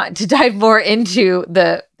 If you want to dive more into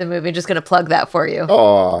the movie, I'm just going to plug that for you.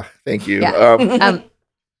 Oh, thank you. Yeah.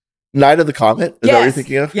 Night of the Comet? Is that what you're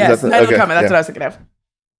thinking of? Yes, Night of the Comet. That's what I was thinking of.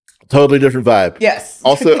 Totally different vibe. Yes.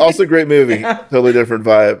 Also great movie. Totally different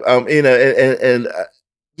vibe.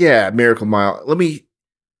 Yeah, Miracle Mile.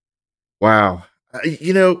 Wow. I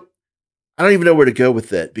don't even know where to go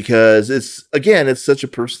with it because it's such a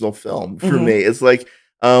personal film for me. It's like,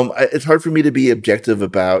 it's hard for me to be objective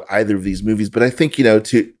about either of these movies, but I think,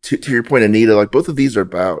 to your point, Anita, like both of these are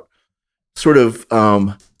about sort of,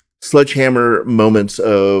 sledgehammer moments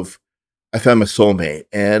of, I found my soulmate,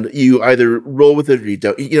 and you either roll with it or you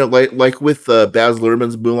don't, like with Baz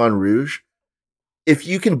Luhrmann's Moulin Rouge. If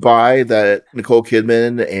you can buy that Nicole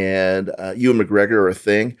Kidman and Ewan McGregor are a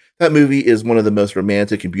thing, that movie is one of the most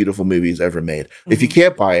romantic and beautiful movies ever made. If you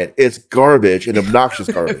can't buy it, it's garbage and obnoxious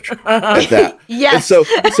garbage at that. Yes.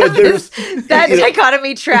 And so there's that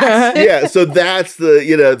dichotomy tracks. Yeah. So that's the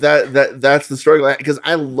that's the struggle, because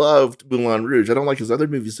I loved Moulin Rouge. I don't like his other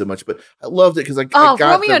movies so much, but I loved it because I got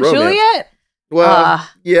Romeo and the romance. Juliet. Well,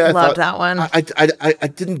 yeah, I loved thought, that one. I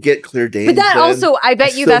didn't get Claire Danes, but that also, I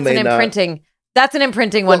bet you that's an may not. imprinting. That's an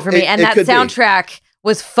imprinting one for me, and that could be. soundtrack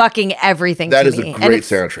was fucking everything. That to is me. a great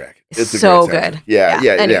soundtrack. It's so a great soundtrack. good. Yeah.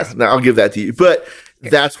 Anyways. Now I'll give that to you. But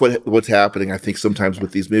that's what's happening, I think, sometimes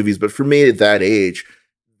with these movies. But for me at that age,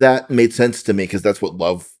 that made sense to me because that's what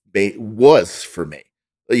love was for me.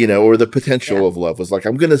 Or the potential of love was like,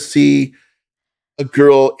 I'm going to see a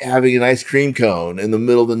girl having an ice cream cone in the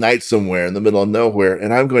middle of the night somewhere, in the middle of nowhere,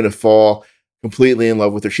 and I'm going to fall completely in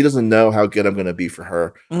love with her. She doesn't know how good I'm going to be for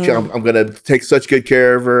her. I'm going to take such good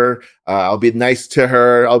care of her. I'll be nice to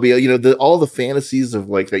her. I'll be, all the fantasies of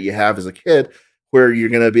like that you have as a kid, where you're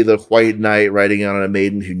going to be the white knight riding on a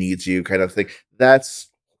maiden who needs you kind of thing. That's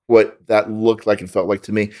what that looked like and felt like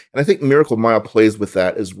to me. And I think Miracle Mile plays with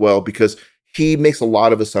that as well, because he makes a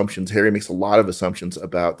lot of assumptions. Harry makes a lot of assumptions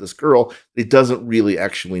about this girl that he doesn't really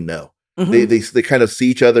actually know. They kind of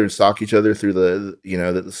see each other and stalk each other through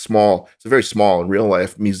the small, it's a very small in real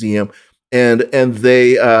life museum, and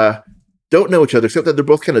they don't know each other, except that they're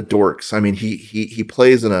both kind of dorks. I mean, he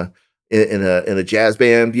plays in a jazz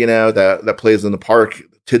band, that plays in the park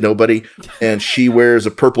to nobody, and she wears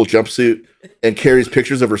a purple jumpsuit and carries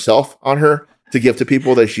pictures of herself on her to give to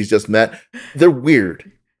people that she's just met. They're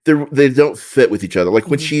weird. They don't fit with each other. Like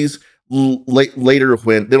when she's later,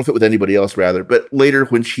 when they don't fit with anybody else, rather, but later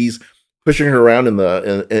when she's pushing her around in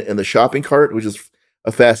the shopping cart, which is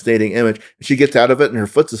a fascinating image. And she gets out of it and her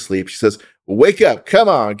foot's asleep. She says, "Wake up, come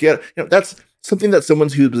on, get." That's something that someone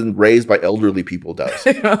who's been raised by elderly people does.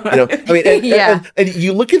 I mean, and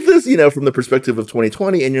you look at this, from the perspective of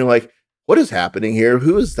 2020, and you're like, what is happening here?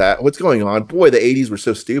 Who is that? What's going on? Boy, the 80s were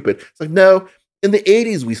so stupid. It's like, no, in the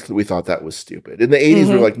 80s we thought that was stupid. In the 80s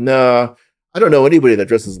we're like, no, I don't know anybody that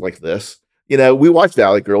dresses like this. We watched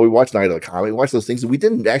Valley Girl, we watched Night of the Comet, we watched those things, and we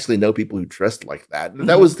didn't actually know people who dressed like that.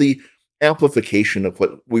 That was the amplification of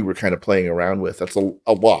what we were kind of playing around with. That's a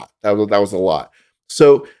lot. That was a lot.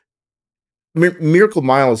 So Miracle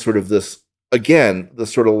Mile is sort of this, again, the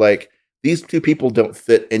sort of like, these two people don't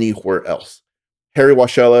fit anywhere else. Harry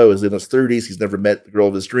Washello is in his 30s. He's never met the girl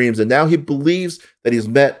of his dreams. And now he believes that he's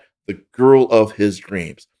met the girl of his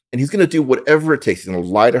dreams. and he's going to do whatever it takes. He's going to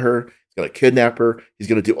lie to her. He's going to kidnap her. He's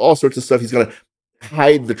going to do all sorts of stuff. He's going to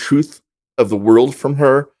hide the truth of the world from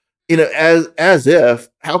her. As if,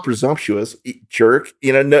 how presumptuous, jerk.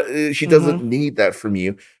 No, she doesn't need that from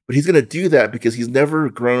you, but he's going to do that because he's never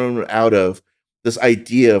grown out of this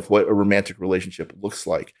idea of what a romantic relationship looks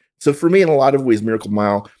like. So for me, in a lot of ways, Miracle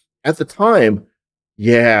Mile at the time,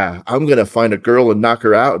 yeah, I'm going to find a girl and knock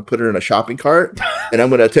her out and put her in a shopping cart, and I'm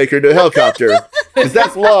going to take her to a helicopter because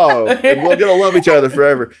that's love, and we're going to love each other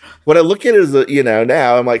forever. When I look at it as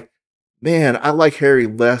now, I'm like, man, I like Harry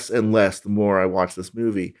less and less the more I watch this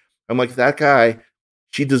movie. I'm like, that guy,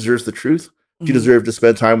 she deserves the truth. She deserved to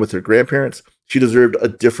spend time with her grandparents. She deserved a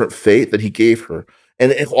different fate that he gave her.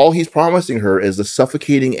 And all he's promising her is a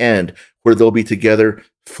suffocating end where they'll be together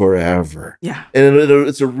forever. Yeah. And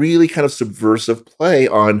it's a really kind of subversive play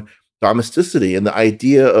on domesticity and the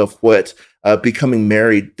idea of what becoming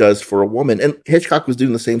married does for a woman. And Hitchcock was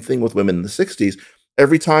doing the same thing with women in the 60s.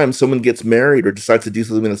 Every time someone gets married or decides to do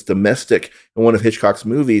something that's domestic in one of Hitchcock's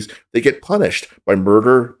movies, they get punished by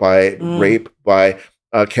murder, by rape, by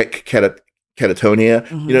catatonia.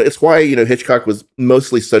 It's why Hitchcock was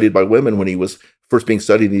mostly studied by women when he was first being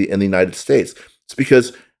studied in the United States. It's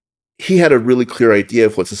because he had a really clear idea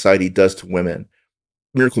of what society does to women.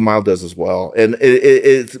 Miracle Mile does as well, and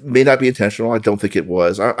it may not be intentional. I don't think it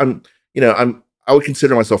was. I would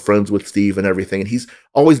consider myself friends with Steve and everything, and he's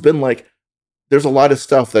always been like, there's a lot of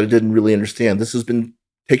stuff that I didn't really understand. This has been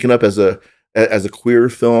taken up as a queer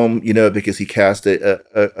film, because he cast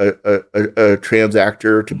a trans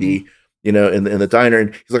actor to be, in the diner.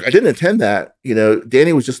 And he's like, I didn't intend that.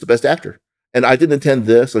 Danny was just the best actor. And I didn't intend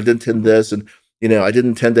this. I didn't intend this. And, I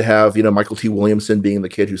didn't intend to have, Michael T. Williamson being the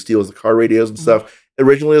kid who steals the car radios and stuff.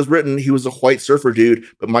 Originally it was written, he was a white surfer dude,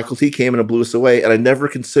 but Michael T. came in and blew us away. And I never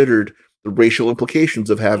considered the racial implications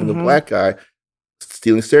of having a black guy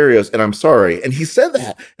stealing stereos, and I'm sorry. And he said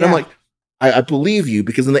that. And I'm like, I believe you,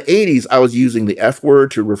 because in the 80s, I was using the F word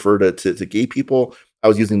to refer to gay people. I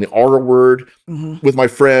was using the R word with my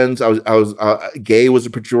friends. I was gay was a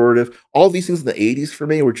pejorative. All these things in the 80s for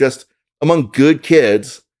me were just, among good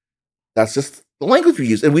kids, that's just the language we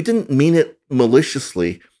used. And we didn't mean it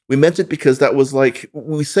maliciously. We meant it because that was like,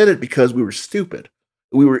 we said it because we were stupid.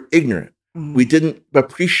 We were ignorant. We didn't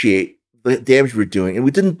appreciate the damage we were doing. And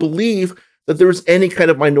we didn't believe that there was any kind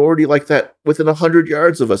of minority like that within 100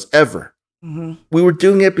 yards of us ever. We were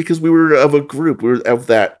doing it because we were of a group. We were of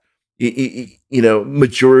that,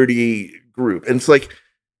 majority group. And it's like,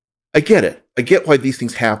 I get it. I get why these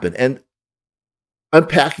things happen. And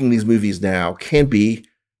unpacking these movies now can be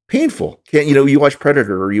painful. You watch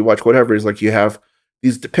Predator or you watch whatever. It's like you have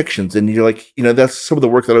these depictions and you're like, that's some of the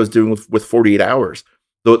work that I was doing with 48 Hours,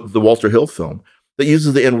 the Walter Hill film that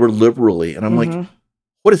uses the N-word liberally. And I'm like,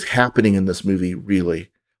 what is happening in this movie, really?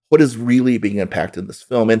 What is really being unpacked in this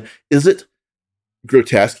film? And is it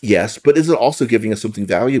grotesque? Yes. But is it also giving us something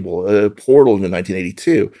valuable? A portal into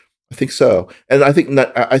 1982? I think so. And I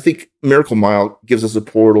think Miracle Mile gives us a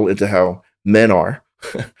portal into how men are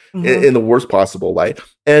in the worst possible light.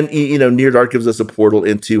 And, Near Dark gives us a portal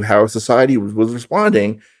into how society was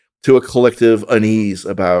responding to a collective unease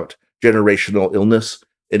about generational illness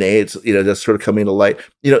and AIDS, that's sort of coming to light.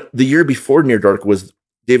 The year before Near Dark was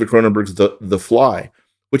David Cronenberg's The Fly,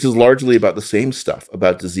 which is largely about the same stuff,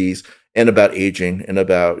 about disease and about aging and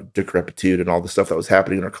about decrepitude and all the stuff that was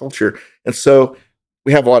happening in our culture. And so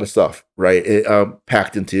we have a lot of stuff, right,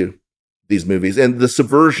 packed into these movies. And the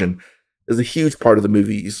subversion is a huge part of the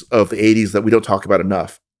movies of the 80s that we don't talk about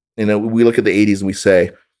enough. We look at the 80s and we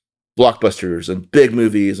say blockbusters and big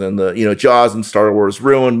movies and the, Jaws and Star Wars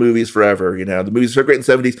ruined movies forever. The movies are great in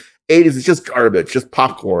the 70s. 80s is just garbage, just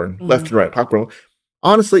popcorn, left and right, popcorn.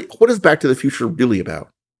 Honestly, what is Back to the Future really about?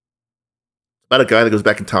 It's about a guy that goes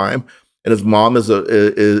back in time, and his mom is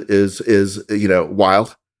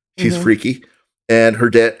wild. She's freaky, and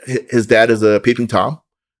his dad is a peeping Tom,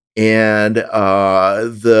 and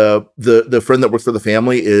the friend that works for the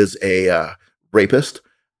family is a rapist,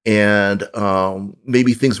 and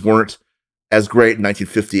maybe things weren't as great in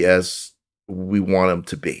 1950 as we want them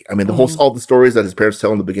to be. I mean, all the stories that his parents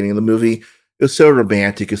tell in the beginning of the movie, it was so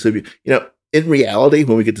romantic. It's so, in reality,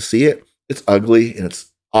 when we get to see it, it's ugly and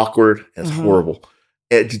it's awkward and it's horrible.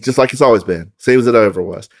 And just like it's always been, same as it ever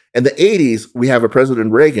was. And the 80s, we have a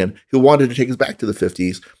President Reagan who wanted to take us back to the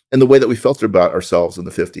 50s and the way that we felt about ourselves in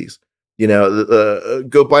the 50s.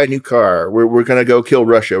 Go buy a new car. We're going to go kill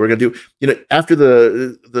Russia. We're going to do, after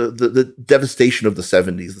the devastation of the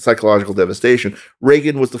 70s, the psychological devastation,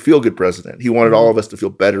 Reagan was the feel-good president. He wanted all of us to feel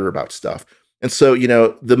better about stuff. And so,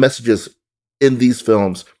 the messages in these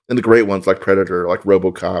films, and the great ones like Predator, like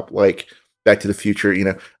RoboCop, like Back to the Future,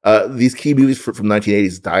 these key movies from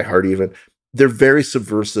 1980s, Die Hard even, they're very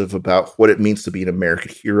subversive about what it means to be an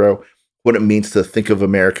American hero, what it means to think of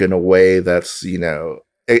America in a way that's,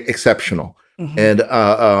 exceptional. Mhm. And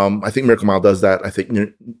I think Miracle Mile does that. I think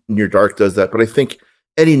Near Dark does that. But I think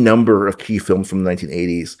any number of key films from the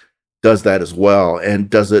 1980s does that as well, and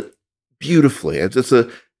does it beautifully. It's a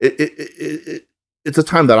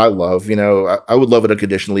time that I love. I would love it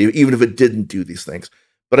unconditionally, even if it didn't do these things.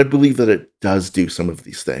 But I believe that it does do some of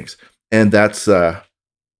these things, and that's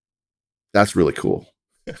really cool.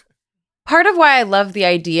 Part of why I love the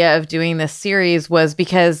idea of doing this series was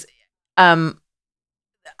because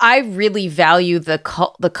I really value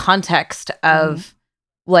the context of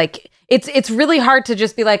like it's really hard to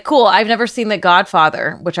just be like, cool, I've never seen The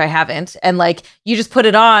Godfather, which I haven't, and like you just put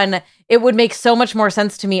it on. It would make so much more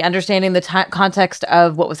sense to me understanding the context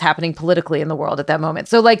of what was happening politically in the world at that moment.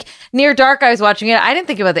 So like Near Dark, I was watching it, I didn't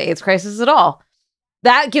think about the AIDS crisis at all.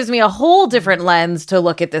 That gives me a whole different lens to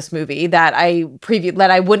look at this movie that I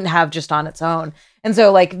wouldn't have just on its own. And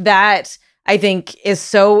so like that, I think, is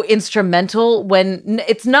so instrumental when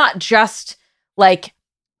it's not just like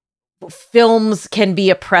films can be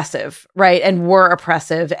oppressive, right? And were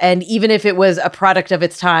oppressive. And even if it was a product of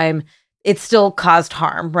its time, it still caused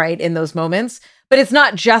harm, right? In those moments. But it's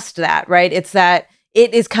not just that, right? It's that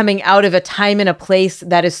it is coming out of a time and a place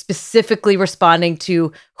that is specifically responding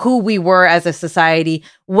to who we were as a society,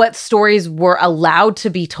 what stories were allowed to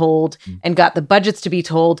be told and got the budgets to be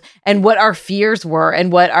told, and what our fears were,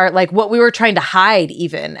 and what we were trying to hide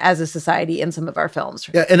even as a society in some of our films.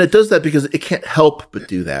 Yeah, and it does that because it can't help but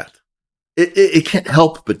do that. It can't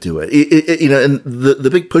help but do it. And the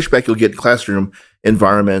big pushback you'll get in classroom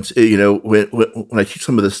environments, when I teach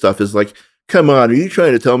some of this stuff is like, come on, are you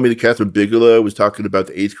trying to tell me that Catherine Bigelow was talking about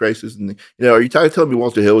the AIDS crisis? And, are you telling me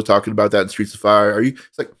Walter Hill was talking about that in Streets of Fire?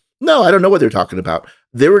 It's like, no, I don't know what they're talking about.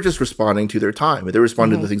 They were just responding to their time. They were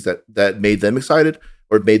responding to the things that made them excited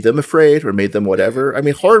or made them afraid or made them whatever. I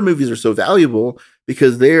mean, horror movies are so valuable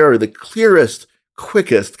because they are the clearest,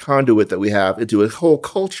 quickest conduit that we have into a whole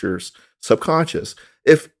culture's subconscious.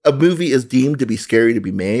 If a movie is deemed to be scary to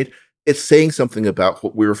be made, it's saying something about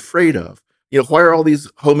what we're afraid of. Why are all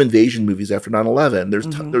these home invasion movies after 9/11?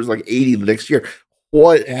 There's like 80 the next year.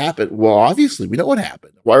 What happened? Well, obviously, we know what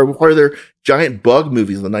happened. Why are there giant bug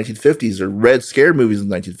movies in the 1950s or Red Scare movies in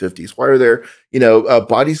the 1950s? Why are there,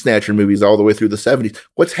 body snatcher movies all the way through the 70s?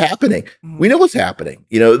 What's happening? We know what's happening,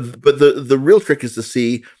 but the real trick is to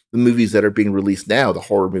see the movies that are being released now, the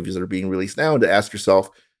horror movies that are being released now, and to ask yourself,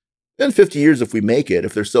 in 50 years, if we make it,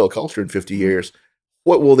 if there's still a culture in 50 years,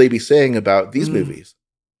 what will they be saying about these movies?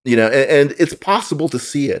 And it's possible to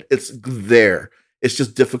see it. It's there. It's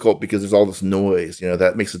just difficult because there's all this noise,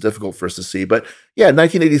 that makes it difficult for us to see. But yeah,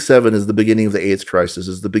 1987 is the beginning of the AIDS crisis,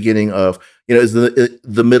 is the beginning of, is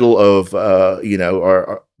the middle of,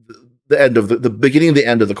 the end of the beginning of the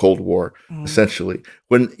end of the Cold War, essentially.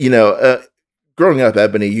 When, growing up,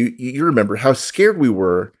 Ebony, you remember how scared we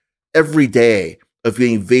were every day of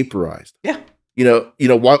being vaporized. Yeah. A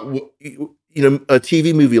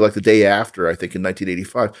TV movie like The Day After, I think in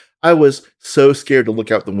 1985, I was so scared to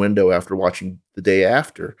look out the window after watching The Day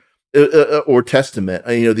After, or Testament,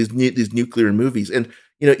 these nuclear movies. And,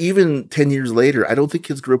 even 10 years later, I don't think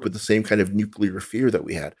kids grew up with the same kind of nuclear fear that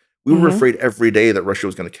we had. We were afraid every day that Russia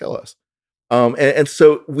was going to kill us. And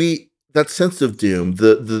so that sense of doom,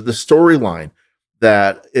 the storyline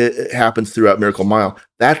that it happens throughout Miracle Mile,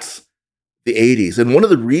 that's the 80s. And one of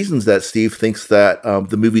the reasons that Steve thinks that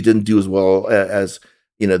the movie didn't do as well as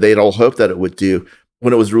they'd all hoped that it would do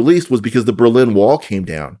when it was released was because the Berlin Wall came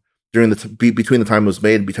down during between the time it was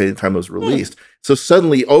made and between the time it was released. So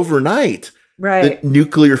suddenly, overnight, the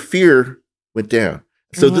nuclear fear went down.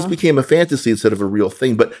 So this became a fantasy instead of a real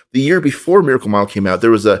thing. But the year before Miracle Mile came out, there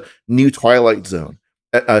was a new Twilight Zone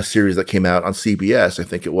series that came out on CBS, I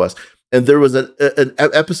think it was. And there was an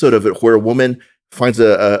episode of it where a woman finds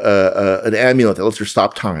an amulet that lets her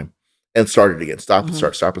stop time and start it again. Stop and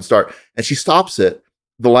start, stop and start. And she stops it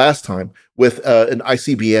the last time with an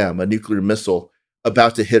ICBM, a nuclear missile,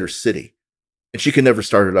 about to hit her city. And she can never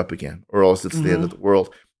start it up again, or else it's the end of the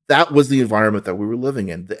world. That was the environment that we were living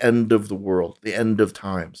in, the end of the world, the end of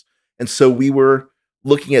times. And so we were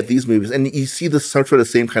looking at these movies, and you see the sort of the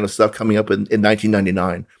same kind of stuff coming up in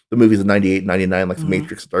 1999, the movies in 98, 99, like The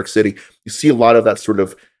Matrix, Dark City. You see a lot of that sort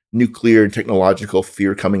of nuclear and technological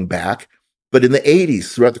fear coming back. But in the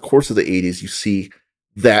 80s, throughout the course of the 80s, you see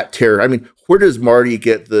that terror. I mean, where does Marty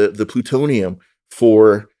get the plutonium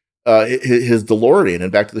for his DeLorean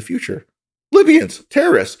and Back to the Future? Libyans,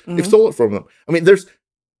 terrorists. They've stolen it from them. I mean,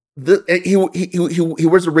 he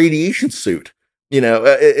wears a radiation suit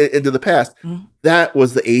into the past. Mhm. That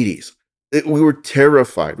was the 80s. We were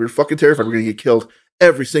terrified. We were fucking terrified. We're going to get killed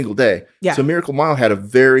every single day. Yeah. So Miracle Mile had a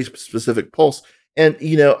very specific pulse. And,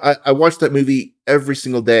 I watched that movie every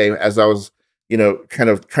single day as I was, kind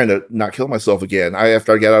of trying to not kill myself again.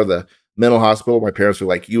 After I got out of the mental hospital, my parents were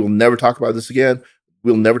like, you will never talk about this again.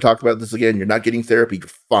 We'll never talk about this again. You're not getting therapy. You're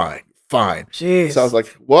fine. Fine. Jeez. So I was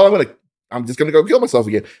like, well, I'm just going to go kill myself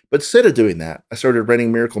again. But instead of doing that, I started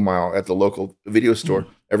renting Miracle Mile at the local video store.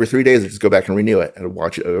 Every 3 days, I just go back and renew it and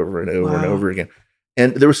watch it over and over and over again.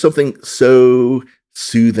 And there was something so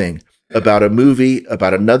soothing about a movie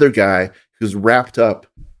about another guy who's wrapped up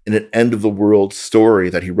in an end of the world story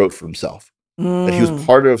that he wrote for himself. That he was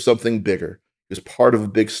part of something bigger. He was part of a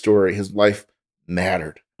big story. His life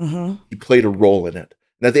mattered. He played a role in it.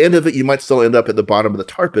 And at the end of it, you might still end up at the bottom of the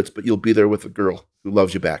tar pits, but you'll be there with a girl who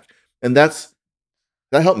loves you back. And that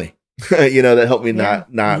helped me. That helped me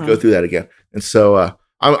not go through that again. And so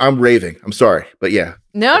I'm raving. I'm sorry, but yeah.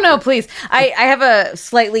 No, please. I have a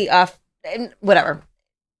slightly off, whatever,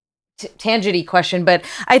 tangenty question, but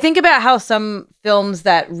I think about how some films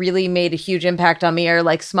that really made a huge impact on me are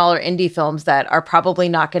like smaller indie films that are probably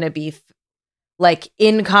not going to be like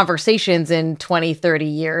in conversations in 20, 30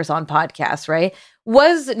 years on podcasts, right?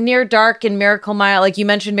 Was Near Dark and Miracle Mile, like you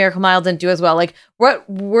mentioned, Miracle Mile didn't do as well. Like, what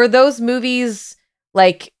were those movies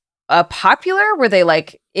like popular? Were they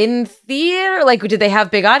like in theater? Like, did they have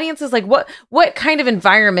big audiences? Like, what kind of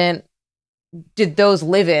environment did those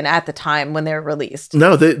live in at the time when they were released?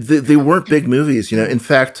 No, they weren't big movies. In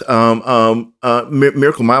fact,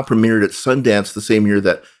 Miracle Mile premiered at Sundance the same year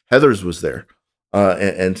that Heathers was there,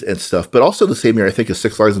 and stuff. But also the same year, I think, as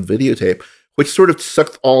Six Lives on Videotape, which sort of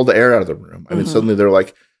sucked all the air out of the room. I mean, suddenly they're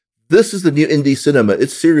like, "This is the new indie cinema.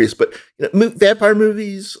 It's serious." But vampire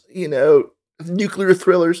movies, nuclear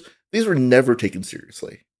thrillers, these were never taken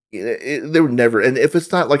seriously. They were never. And if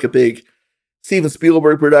it's not like a big Steven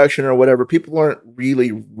Spielberg production or whatever, people aren't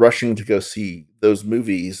really rushing to go see those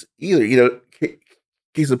movies either.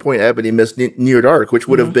 Case in point, Ebony missed Near Dark, which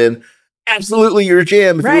would have been absolutely your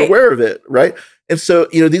jam if you were aware of it, right? And so,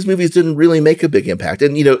 these movies didn't really make a big impact.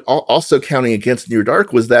 And, also counting against Near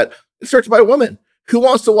Dark was that it's directed by a woman. Who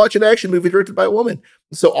wants to watch an action movie directed by a woman?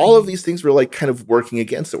 So all of these things were like kind of working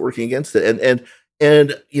against it.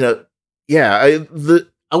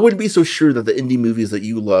 I wouldn't be so sure that the indie movies that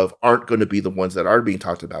you love aren't going to be the ones that are being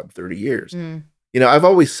talked about in 30 years. I've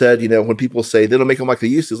always said, when people say they don't make them like they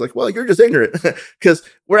used to, it's like, well, you're just ignorant because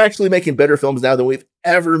we're actually making better films now than we've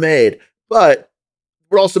ever made. But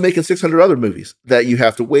we're also making 600 other movies that you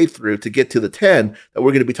have to wade through to get to the 10 that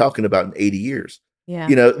we're going to be talking about in 80 years. Yeah.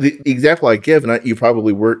 The example I give, and you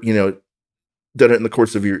probably were, done it in the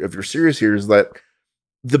course of your series here, is that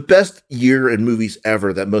the best year in movies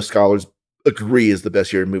ever that most scholars agree is the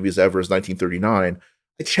best year in movies ever is 1939.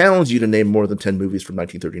 I challenge you to name more than 10 movies from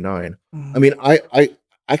 1939. I mean,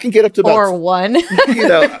 I can get up to about or one.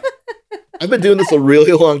 I've been doing this a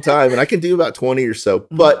really long time, and I can do about 20 or so.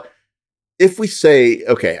 But if we say,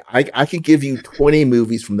 okay, I can give you 20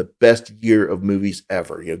 movies from the best year of movies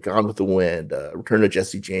ever, Gone with the Wind, Return of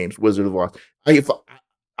Jesse James, Wizard of Oz,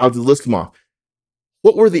 I'll list them off.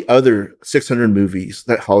 What were the other 600 movies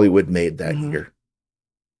that Hollywood made that year?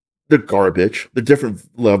 They're garbage. They're different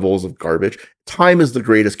levels of garbage. Time is the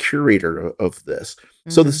greatest curator of this.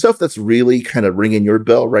 So the stuff that's really kind of ringing your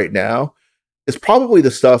bell right now is probably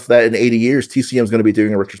the stuff that in 80 years TCM is going to be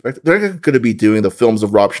doing a retrospective. They're going to be doing the films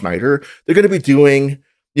of Rob Schneider. They're going to be doing,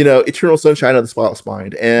 Eternal Sunshine of the Spotless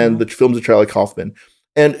Mind and the films of Charlie Kaufman.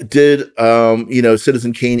 And did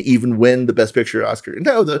Citizen Kane even win the Best Picture Oscar?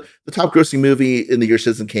 No, the top grossing movie in the year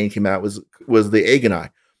Citizen Kane came out was The Egg and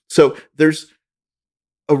I. So there's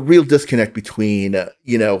a real disconnect between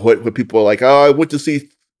what people are like, oh, I went to see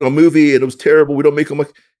a movie and it was terrible. We don't make them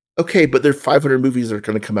like, okay, but there are 500 movies that are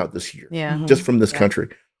going to come out this year, just from this country.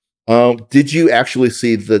 Did you actually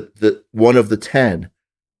see the one of the 10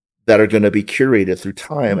 that are going to be curated through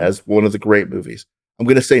time as one of the great movies? I'm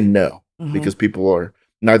going to say no, because people are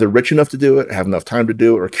neither rich enough to do it, have enough time to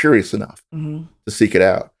do it, or curious enough to seek it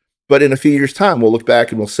out. But in a few years' time, we'll look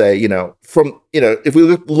back and we'll say, if we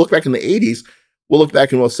look back in the 80s, we'll look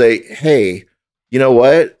back and we'll say, hey, you know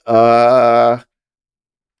what?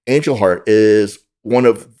 Angel Heart is one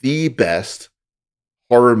of the best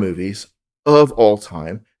horror movies of all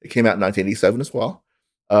time. It came out in 1987 as well.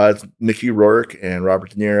 It's Mickey Rourke and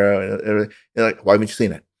Robert De Niro. And like, why haven't you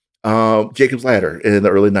seen it? Jacob's Ladder in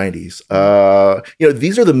the early 90s.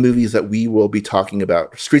 These are the movies that we will be talking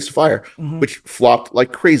about. Streets of Fire, which flopped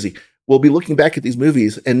like crazy. We'll be looking back at these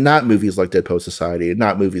movies and not movies like Dead Poets Society and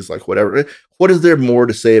not movies like whatever. What is there more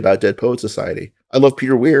to say about Dead Poets Society I love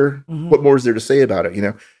Peter Weir. What more is there to say about it? You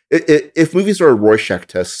know, if movies are a Rorschach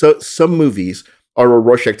test, so some movies are a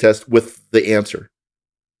Rorschach test with the answer.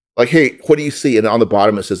 Like, hey, what do you see? And on the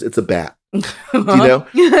bottom it says it's a bat. You know,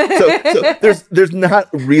 so there's not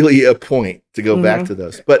really a point to go back to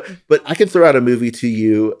those. But I can throw out a movie to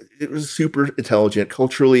you. It was super intelligent,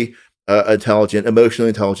 culturally intelligent, emotionally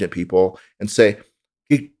intelligent people, and say,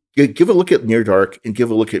 give a look at Near Dark and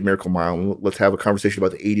give a look at Miracle Mile. And let's have a conversation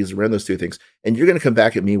about the 80s around those two things. And you're going to come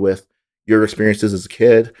back at me with your experiences as a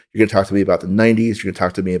kid. You're going to talk to me about the 90s. You're going to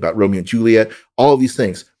talk to me about Romeo and Juliet, all of these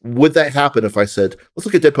things. Would that happen if I said, let's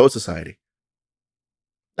look at Dead Poet Society?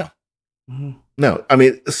 No. No. I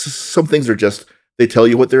mean, some things are just, they tell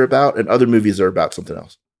you what they're about, and other movies are about something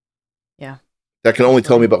else. Yeah. That can only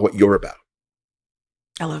tell me about what you're about.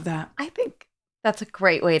 I love that. I think that's a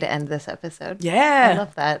great way to end this episode. Yeah. I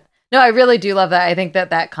love that. No, I really do love that. I think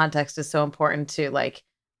that context is so important to like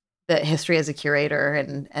the history as a curator,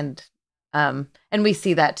 and we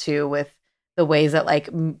see that too with the ways that like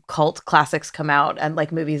cult classics come out and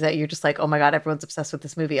like movies that you're just like, oh my God, everyone's obsessed with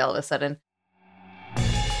this movie all of a sudden.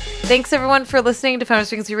 Thanks everyone for listening to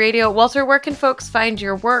Feminist Frequency Radio. Walter, where can folks find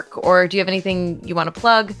your work, or do you have anything you want to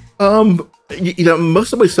plug? You know,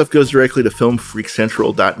 most of my stuff goes directly to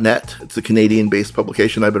filmfreakcentral.net. It's a Canadian-based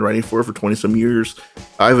publication I've been writing for 20 some years.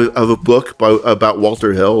 I have a book about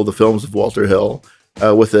Walter Hill, the films of Walter Hill,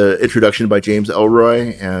 with an introduction by James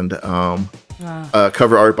Elroy and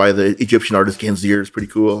cover art by the Egyptian artist Ganzier. It's pretty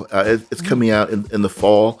cool. It's coming out in the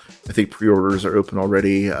fall. I think pre-orders are open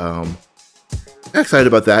already. I'm excited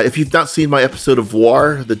about that. If you've not seen my episode of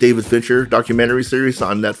War, the David Fincher documentary series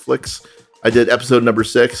on Netflix, I did episode number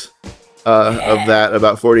 6 of that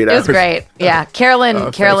about 48 hours. It was great. Yeah.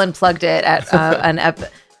 Carolyn plugged it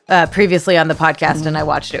at previously on the podcast, and I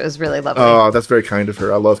watched it. It was really lovely. Oh, that's very kind of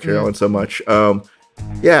her. I love Carolyn so much.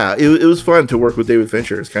 Yeah, it was fun to work with David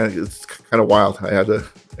Fincher. It's kind of wild. I had to,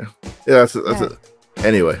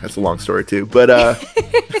 anyway, that's a long story too. But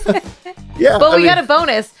yeah. But we got a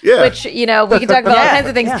bonus, which, you know, we can talk about all kinds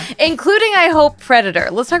of things, including, I hope, Predator.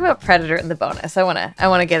 Let's talk about Predator in the bonus. I want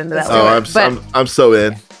to get into that. I'm so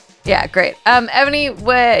in. Yeah, great. Ebony,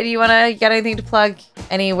 what do you want to get anything to plug?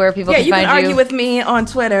 Anywhere people can find you? Yeah, you can argue with me on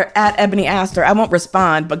Twitter at Ebony Astor. I won't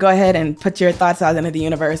respond, but go ahead and put your thoughts out into the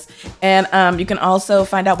universe. And you can also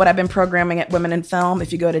find out what I've been programming at Women in Film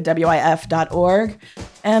if you go to WIF.org.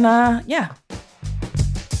 And Hell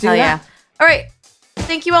yeah. All right.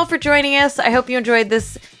 Thank you all for joining us. I hope you enjoyed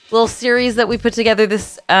this little series that we put together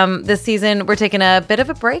this season. We're taking a bit of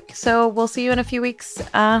a break, so we'll see you in a few weeks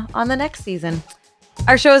on the next season.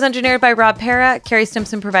 Our show is engineered by Rob Para. Carrie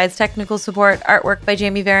Stimson provides technical support, artwork by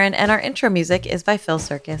Jamie Varon, and our intro music is by Phil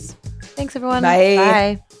Circus. Thanks, everyone. Bye.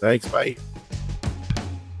 Bye. Thanks. Bye.